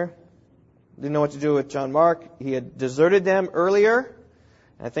argument here. Didn't know what to do with John Mark. He had deserted them earlier.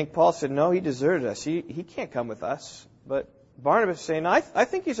 And I think Paul said, no, he deserted us. He can't come with us. But Barnabas saying, I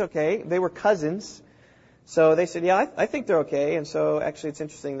think he's okay. They were cousins. So they said, yeah, I think they're okay. And so actually it's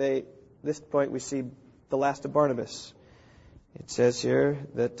interesting, this point we see the last of Barnabas. It says here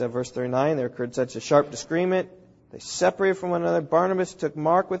that verse 39, there occurred such a sharp disagreement. They separated from one another. Barnabas took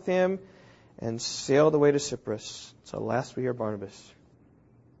Mark with him and sailed away to Cyprus. So last we hear Barnabas.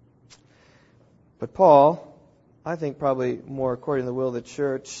 But Paul, I think probably more according to the will of the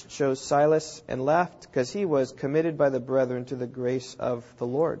church, chose Silas and left because he was committed by the brethren to the grace of the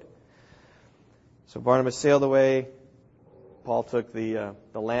Lord. So Barnabas sailed away. Paul took the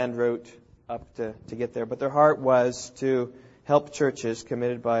land route up to get there. But their heart was to help churches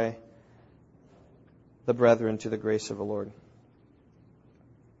committed by the brethren to the grace of the Lord.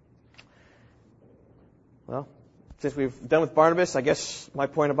 Well, since we've done with Barnabas, I guess my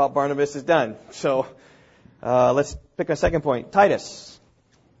point about Barnabas is done. So let's pick a second point. Timothy,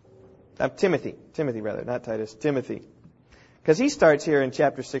 not Titus. Timothy. Because he starts here in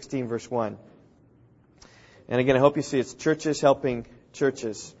chapter 16, verse 1. And again, I hope you see it's churches helping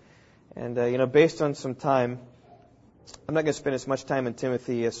churches. And, based on some time, I'm not going to spend as much time in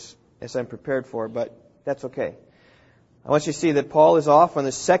Timothy as I'm prepared for, but that's okay. I want you to see that Paul is off on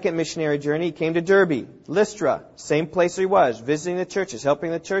the second missionary journey. He came to Derbe, Lystra, same place he was, visiting the churches,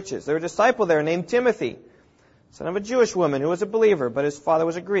 helping the churches. There was a disciple there named Timothy, son of a Jewish woman who was a believer, but his father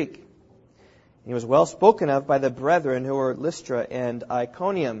was a Greek. He was well spoken of by the brethren who were at Lystra and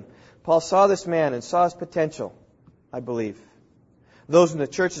Iconium. Paul saw this man and saw his potential, I believe. Those in the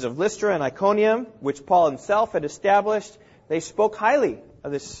churches of Lystra and Iconium, which Paul himself had established, they spoke highly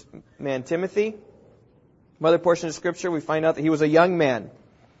of this man, Timothy. From other portions of Scripture, we find out that he was a young man.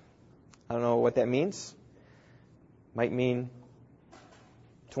 I don't know what that means. Might mean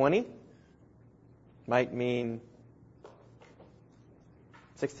 20. Might mean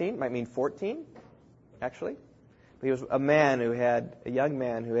 16. Might mean 14, actually. But he was a young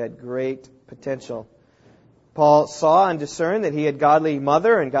man who had great potential. Paul saw and discerned that he had godly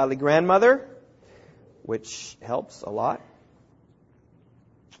mother and godly grandmother. which helps a lot.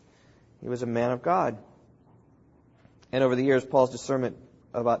 He was a man of God. And over the years, Paul's discernment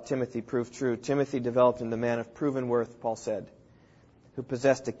about Timothy proved true. Timothy developed into a man of proven worth, Paul said, who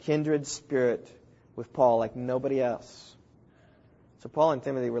possessed a kindred spirit with Paul like nobody else. So Paul and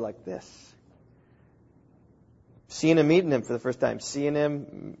Timothy were like this. Seeing him, meeting him for the first time, seeing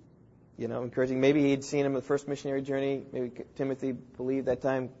him, encouraging. Maybe he'd seen him on the first missionary journey. Maybe Timothy believed that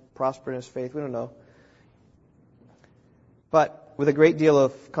time, prospered in his faith. We don't know. But with a great deal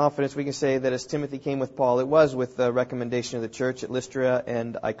of confidence, we can say that as Timothy came with Paul, it was with the recommendation of the church at Lystra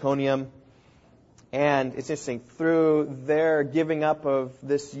and Iconium. And it's interesting, through their giving up of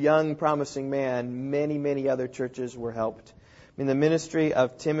this young, promising man, many, many other churches were helped. I mean, the ministry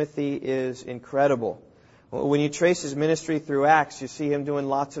of Timothy is incredible. When you trace his ministry through Acts, you see him doing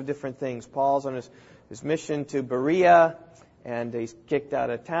lots of different things. Paul's on his mission to Berea, and he's kicked out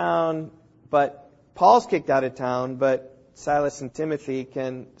of town. But Paul's kicked out of town, but Silas and Timothy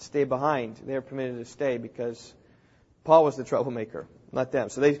can stay behind. They're permitted to stay because Paul was the troublemaker, not them.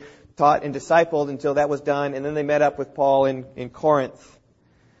 So they taught and discipled until that was done, and then they met up with Paul in Corinth.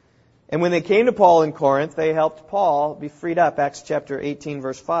 And when they came to Paul in Corinth, they helped Paul be freed up. Acts chapter 18,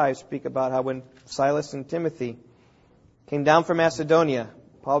 verse 5 speak about how when Silas and Timothy came down from Macedonia,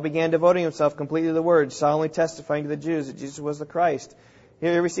 Paul began devoting himself completely to the Word, solemnly testifying to the Jews that Jesus was the Christ.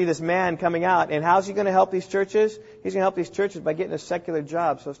 Here we see this man coming out. And how's he going to help these churches? He's going to help these churches by getting a secular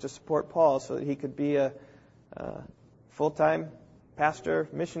job so as to support Paul so that he could be a full-time pastor,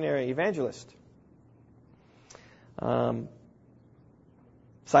 missionary, evangelist.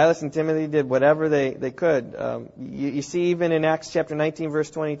 Silas and Timothy did whatever they could. You see even in Acts chapter 19, verse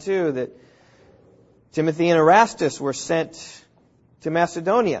 22, that Timothy and Erastus were sent to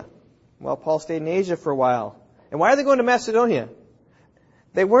Macedonia while Paul stayed in Asia for a while. And why are they going to Macedonia?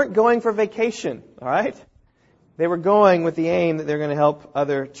 They weren't going for vacation, all right? They were going with the aim that they're going to help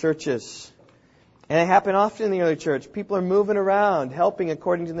other churches. And it happened often in the early church. People are moving around, helping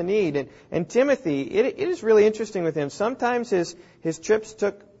according to the need. And Timothy, it is really interesting with him. Sometimes his trips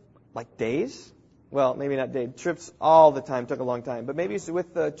took like days. Well, maybe not days. Trips all the time took a long time. But maybe he's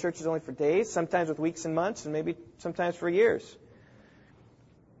with the churches only for days, sometimes with weeks and months, and maybe sometimes for years.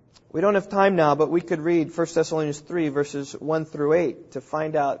 We don't have time now, but we could read 1 Thessalonians 3, verses 1 through 8, to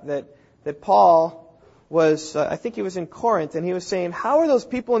find out that Paul was, I think he was in Corinth, and he was saying, how are those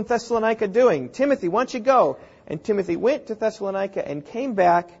people in Thessalonica doing? Timothy, why don't you go? And Timothy went to Thessalonica and came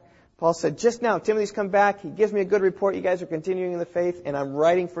back. Paul said, just now, Timothy's come back. He gives me a good report. You guys are continuing in the faith, and I'm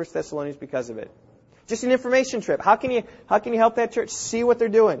writing 1 Thessalonians because of it. Just an information trip. How can you help that church? See what they're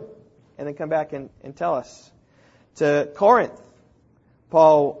doing, and then come back and tell us. To Corinth,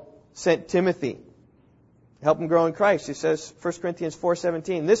 Paul sent Timothy, help him grow in Christ. He says, 1 Corinthians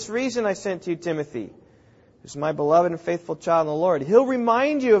 4:17, this reason I sent to you Timothy, who's my beloved and faithful child in the Lord. He'll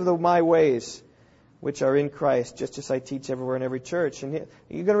remind you of my ways, which are in Christ, just as I teach everywhere in every church. And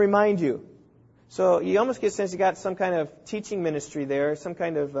he's going to remind you. So you almost get a sense you got some kind of teaching ministry there, some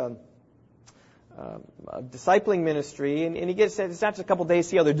kind of discipling ministry. And you get a sense it's not just a couple days,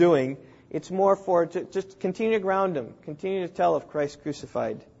 see how they're doing. It's more to just continue to ground them, continue to tell of Christ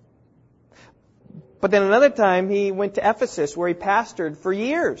crucified. But then another time he went to Ephesus where he pastored for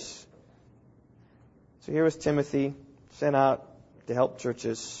years. So here was Timothy sent out to help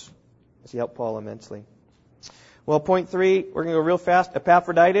churches as he helped Paul immensely. Well, point 3, we're going to go real fast.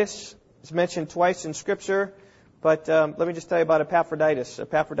 Epaphroditus is mentioned twice in Scripture. But let me just tell you about Epaphroditus.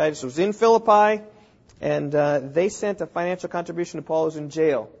 Epaphroditus was in Philippi, and they sent a financial contribution to Paul who was in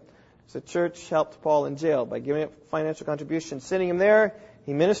jail. So the church helped Paul in jail by giving a financial contribution, sending him there.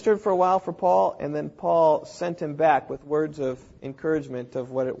 He ministered for a while for Paul, and then Paul sent him back with words of encouragement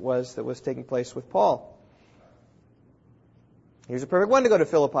of what it was that was taking place with Paul. He was a perfect one to go to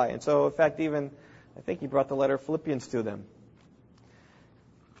Philippi. And so, in fact, I think he brought the letter of Philippians to them.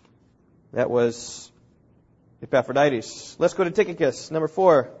 That was Epaphroditus. Let's go to Tychicus, number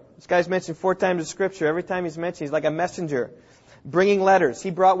 4. This guy's mentioned 4 times in Scripture. Every time he's mentioned, he's like a messenger, bringing letters.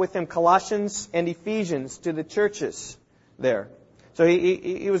 He brought with him Colossians and Ephesians to the churches there. So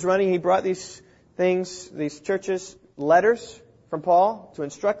he was running, he brought these churches, letters from Paul to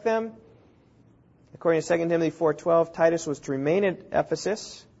instruct them. According to 2 Timothy 4:12, Titus was to remain at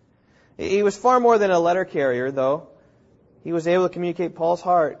Ephesus. He was far more than a letter carrier, though. He was able to communicate Paul's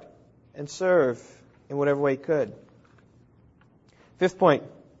heart and serve in whatever way he could. 5th point,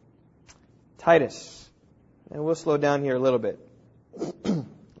 Titus. And we'll slow down here a little bit,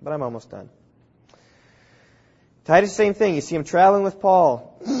 but I'm almost done. Titus, same thing. You see him traveling with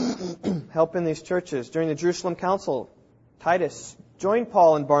Paul, helping these churches. During the Jerusalem Council, Titus joined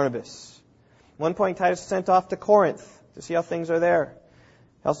Paul and Barnabas. one point, Titus was sent off to Corinth to see how things are there.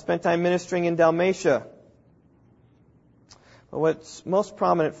 He also spent time ministering in Dalmatia. But what's most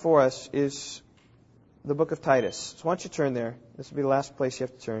prominent for us is the book of Titus. So why don't you turn there? This will be the last place you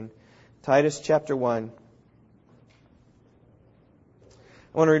have to turn. Titus chapter 1.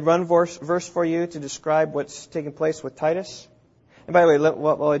 I want to read one verse for you to describe what's taking place with Titus. And by the way,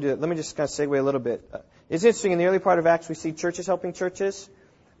 while I do that, let me just kind of segue a little bit. It's interesting, in the early part of Acts, we see churches helping churches,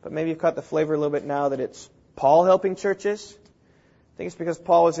 but maybe you've caught the flavor a little bit now that it's Paul helping churches. I think it's because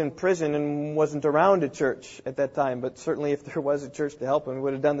Paul was in prison and wasn't around a church at that time, but certainly if there was a church to help him, he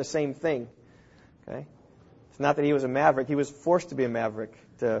would have done the same thing. Okay? It's not that he was a maverick. He was forced to be a maverick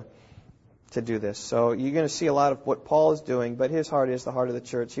to do this. So you're going to see a lot of what Paul is doing, but his heart is the heart of the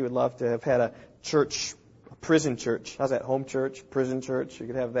church. He would love to have had a church, a prison church. How's that? Home church, prison church. You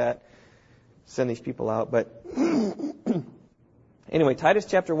could have that. Send these people out. But anyway, Titus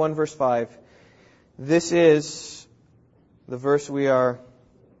chapter 1, verse 5. This is the verse we are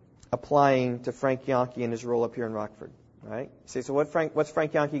applying to Frank Yonke and his role up here in Rockford. Right? You say, so what's Frank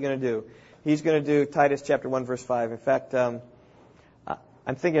Yonke going to do? He's going to do Titus chapter 1, verse 5. In fact,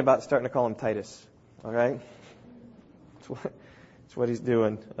 I'm thinking about starting to call him Titus. All right? That's what he's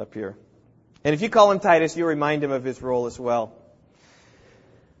doing up here. And if you call him Titus, you remind him of his role as well.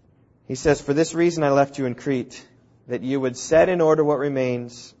 He says, for this reason I left you in Crete, that you would set in order what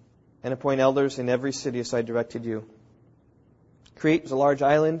remains and appoint elders in every city as I directed you. Crete was a large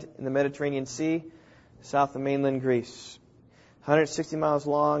island in the Mediterranean Sea, south of mainland Greece. 160 miles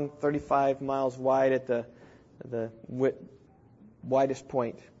long, 35 miles wide at the widest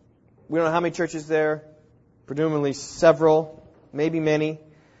point. We don't know how many churches there, presumably several, maybe many.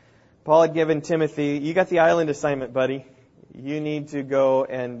 Paul had given Timothy, you got the island assignment, buddy. You need to go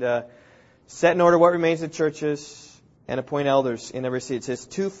and set in order what remains of churches and appoint elders in every city. It's his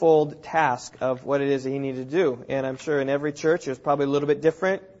twofold task of what it is that he needed to do. And I'm sure in every church it was probably a little bit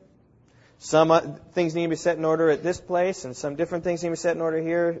different. Some things need to be set in order at this place, and some different things need to be set in order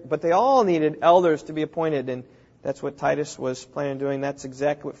here. But they all needed elders to be appointed, and that's what Titus was planning on doing. That's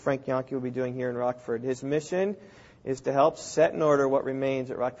exactly what Frank Yonke will be doing here in Rockford. His mission is to help set in order what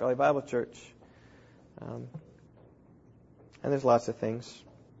remains at Rock Valley Bible Church. And there's lots of things.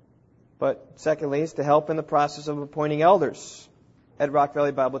 But secondly, is to help in the process of appointing elders at Rock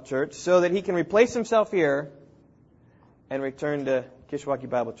Valley Bible Church so that he can replace himself here and return to Kishwaukee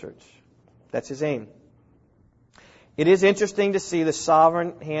Bible Church. That's his aim. It is interesting to see the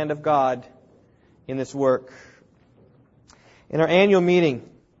sovereign hand of God in this work. In our annual meeting,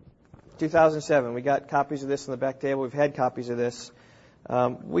 2007, we got copies of this on the back table. We've had copies of this.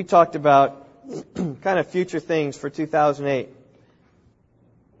 We talked about kind of future things for 2008.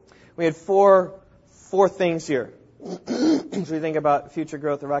 We had four things here. As we think about future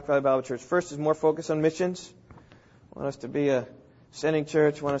growth of Rock Valley Bible Church. First is more focus on missions. Want us to be a sending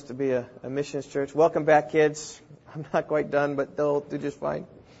church. Want us to be a missions church. Welcome back, kids. I'm not quite done, but they'll do just fine.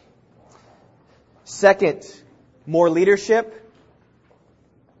 Second, more leadership.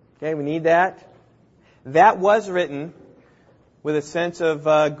 Okay, we need that. That was written with a sense of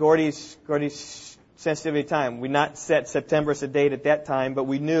Gordy's sensitivity time. We not set September as a date at that time, but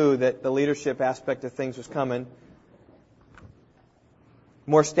we knew that the leadership aspect of things was coming.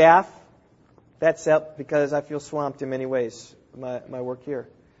 More staff. That's up because I feel swamped in many ways. My work here.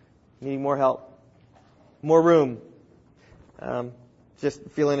 Needing more help. More room. Just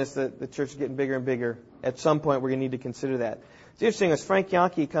feeling as the church is getting bigger and bigger. At some point, we're going to need to consider that. It's interesting, as Frank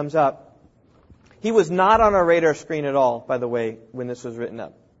Yonke comes up, he was not on our radar screen at all, by the way, when this was written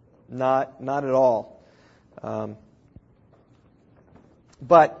up. Not at all.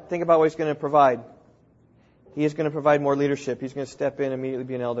 But think about what he's going to provide. He is going to provide more leadership. He's going to step in and immediately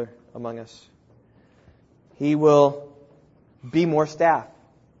be an elder among us. He will be more staff.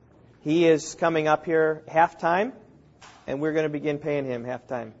 He is coming up here half-time, and we're going to begin paying him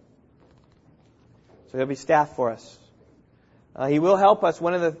half-time. So he'll be staff for us. He will help us.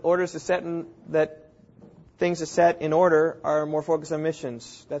 One of the orders to set things to set in order are more focused on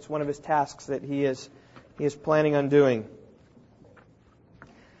missions. That's one of his tasks that he is planning on doing.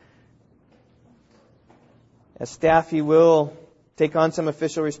 As staff, he will take on some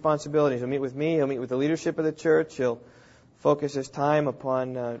official responsibilities. He'll meet with me. He'll meet with the leadership of the church. He'll focus his time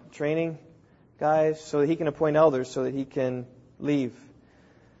upon training guys so that he can appoint elders so that he can leave.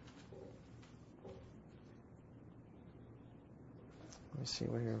 Let me see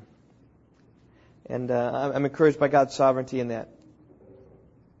where here. And I'm encouraged by God's sovereignty in that.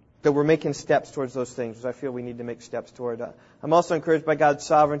 That we're making steps towards those things, which I feel we need to make steps toward. I'm also encouraged by God's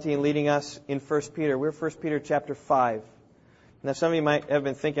sovereignty in leading us in 1 Peter. We're 1 Peter chapter 5. Now, some of you might have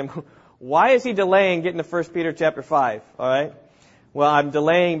been thinking, Why is he delaying getting to 1 Peter chapter 5? All right. Well, I'm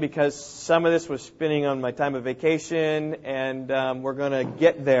delaying because some of this was spinning on my time of vacation, and we're going to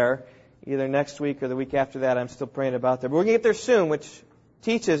get there either next week or the week after that. I'm still praying about that. But we're going to get there soon, which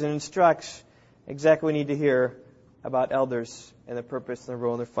teaches and instructs exactly what we need to hear about elders and their purpose and their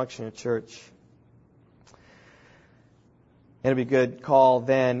role and their function in church. And it'd be a good call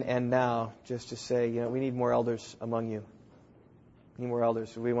then and now just to say, we need more elders among you. We need more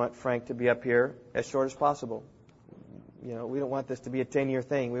elders. We want Frank to be up here as short as possible. We don't want this to be a 10-year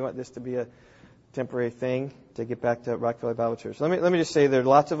thing. We want this to be a temporary thing to get back to Rock Valley Bible Church. Let me just say there are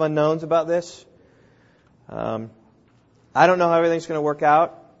lots of unknowns about this. I don't know how everything's going to work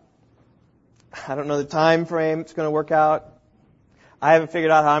out. I don't know the time frame it's going to work out. I haven't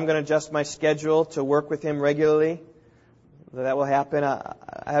figured out how I'm going to adjust my schedule to work with him regularly. That will happen. I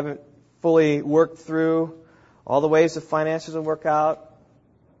haven't fully worked through all the ways the finances will work out.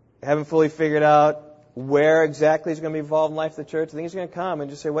 I haven't fully figured out where exactly he's going to be involved in life of the church. I think he's going to come and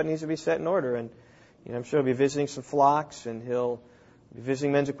just say what needs to be set in order. And I'm sure he'll be visiting some flocks, and he'll be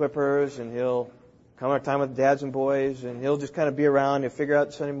visiting men's equippers, and he'll come on time with dads and boys, and he'll just kind of be around. He'll figure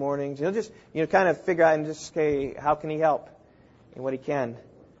out Sunday mornings. He'll just kind of figure out and just say how can he help and what he can.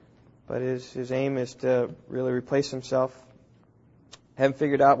 But his aim is to really replace himself. Haven't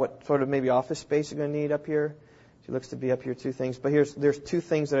figured out what sort of maybe office space he's going to need up here. He looks to be up here 2 things. But there's 2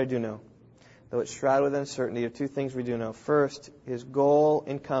 things that I do know. Though it's shrouded with uncertainty, there are 2 things we do know. First, his goal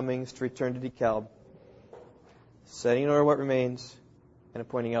in coming is to return to DeKalb, setting in order what remains, and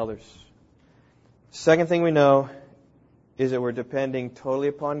appointing elders. Second thing we know is that we're depending totally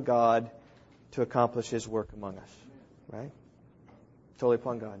upon God to accomplish his work among us. Right? Totally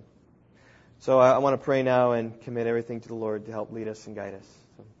upon God. So I want to pray now and commit everything to the Lord to help lead us and guide us.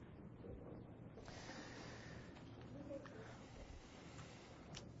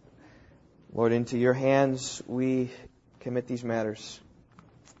 Lord, into your hands we commit these matters.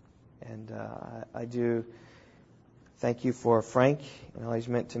 And I do thank you for Frank and all he's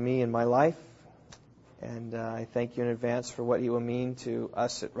meant to me in my life. And I thank you in advance for what he will mean to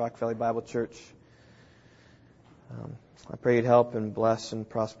us at Rock Valley Bible Church. I pray you'd help and bless and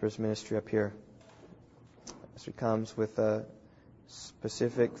prosper his ministry up here as he comes with a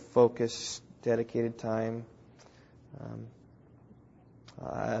specific, focused, dedicated time.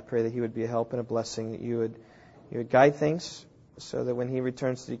 I pray that he would be a help and a blessing, that you would guide things so that when he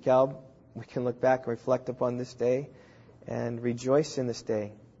returns to DeKalb, we can look back and reflect upon this day and rejoice in this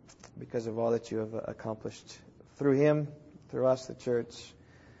day because of all that you have accomplished through him, through us, the church.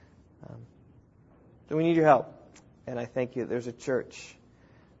 So we need your help. And I thank you that there's a church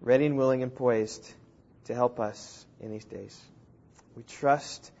ready and willing and poised to help us in these days. We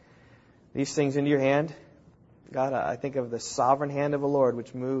trust these things into your hand. God, I think of the sovereign hand of the Lord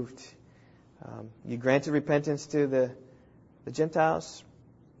which moved. You granted repentance to the Gentiles.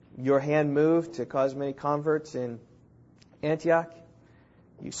 Your hand moved to cause many converts in Antioch.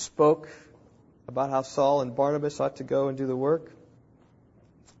 You spoke about how Saul and Barnabas ought to go and do the work.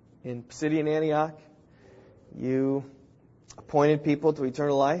 In Pisidian Antioch, you appointed people to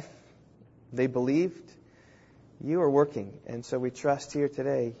eternal life. They believed. You are working. And so we trust here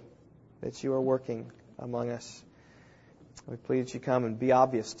today that you are working among us. We plead that you come and be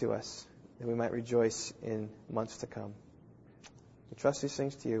obvious to us, that we might rejoice in months to come. We trust these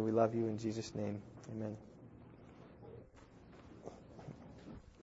things to you. We love you in Jesus' name. Amen.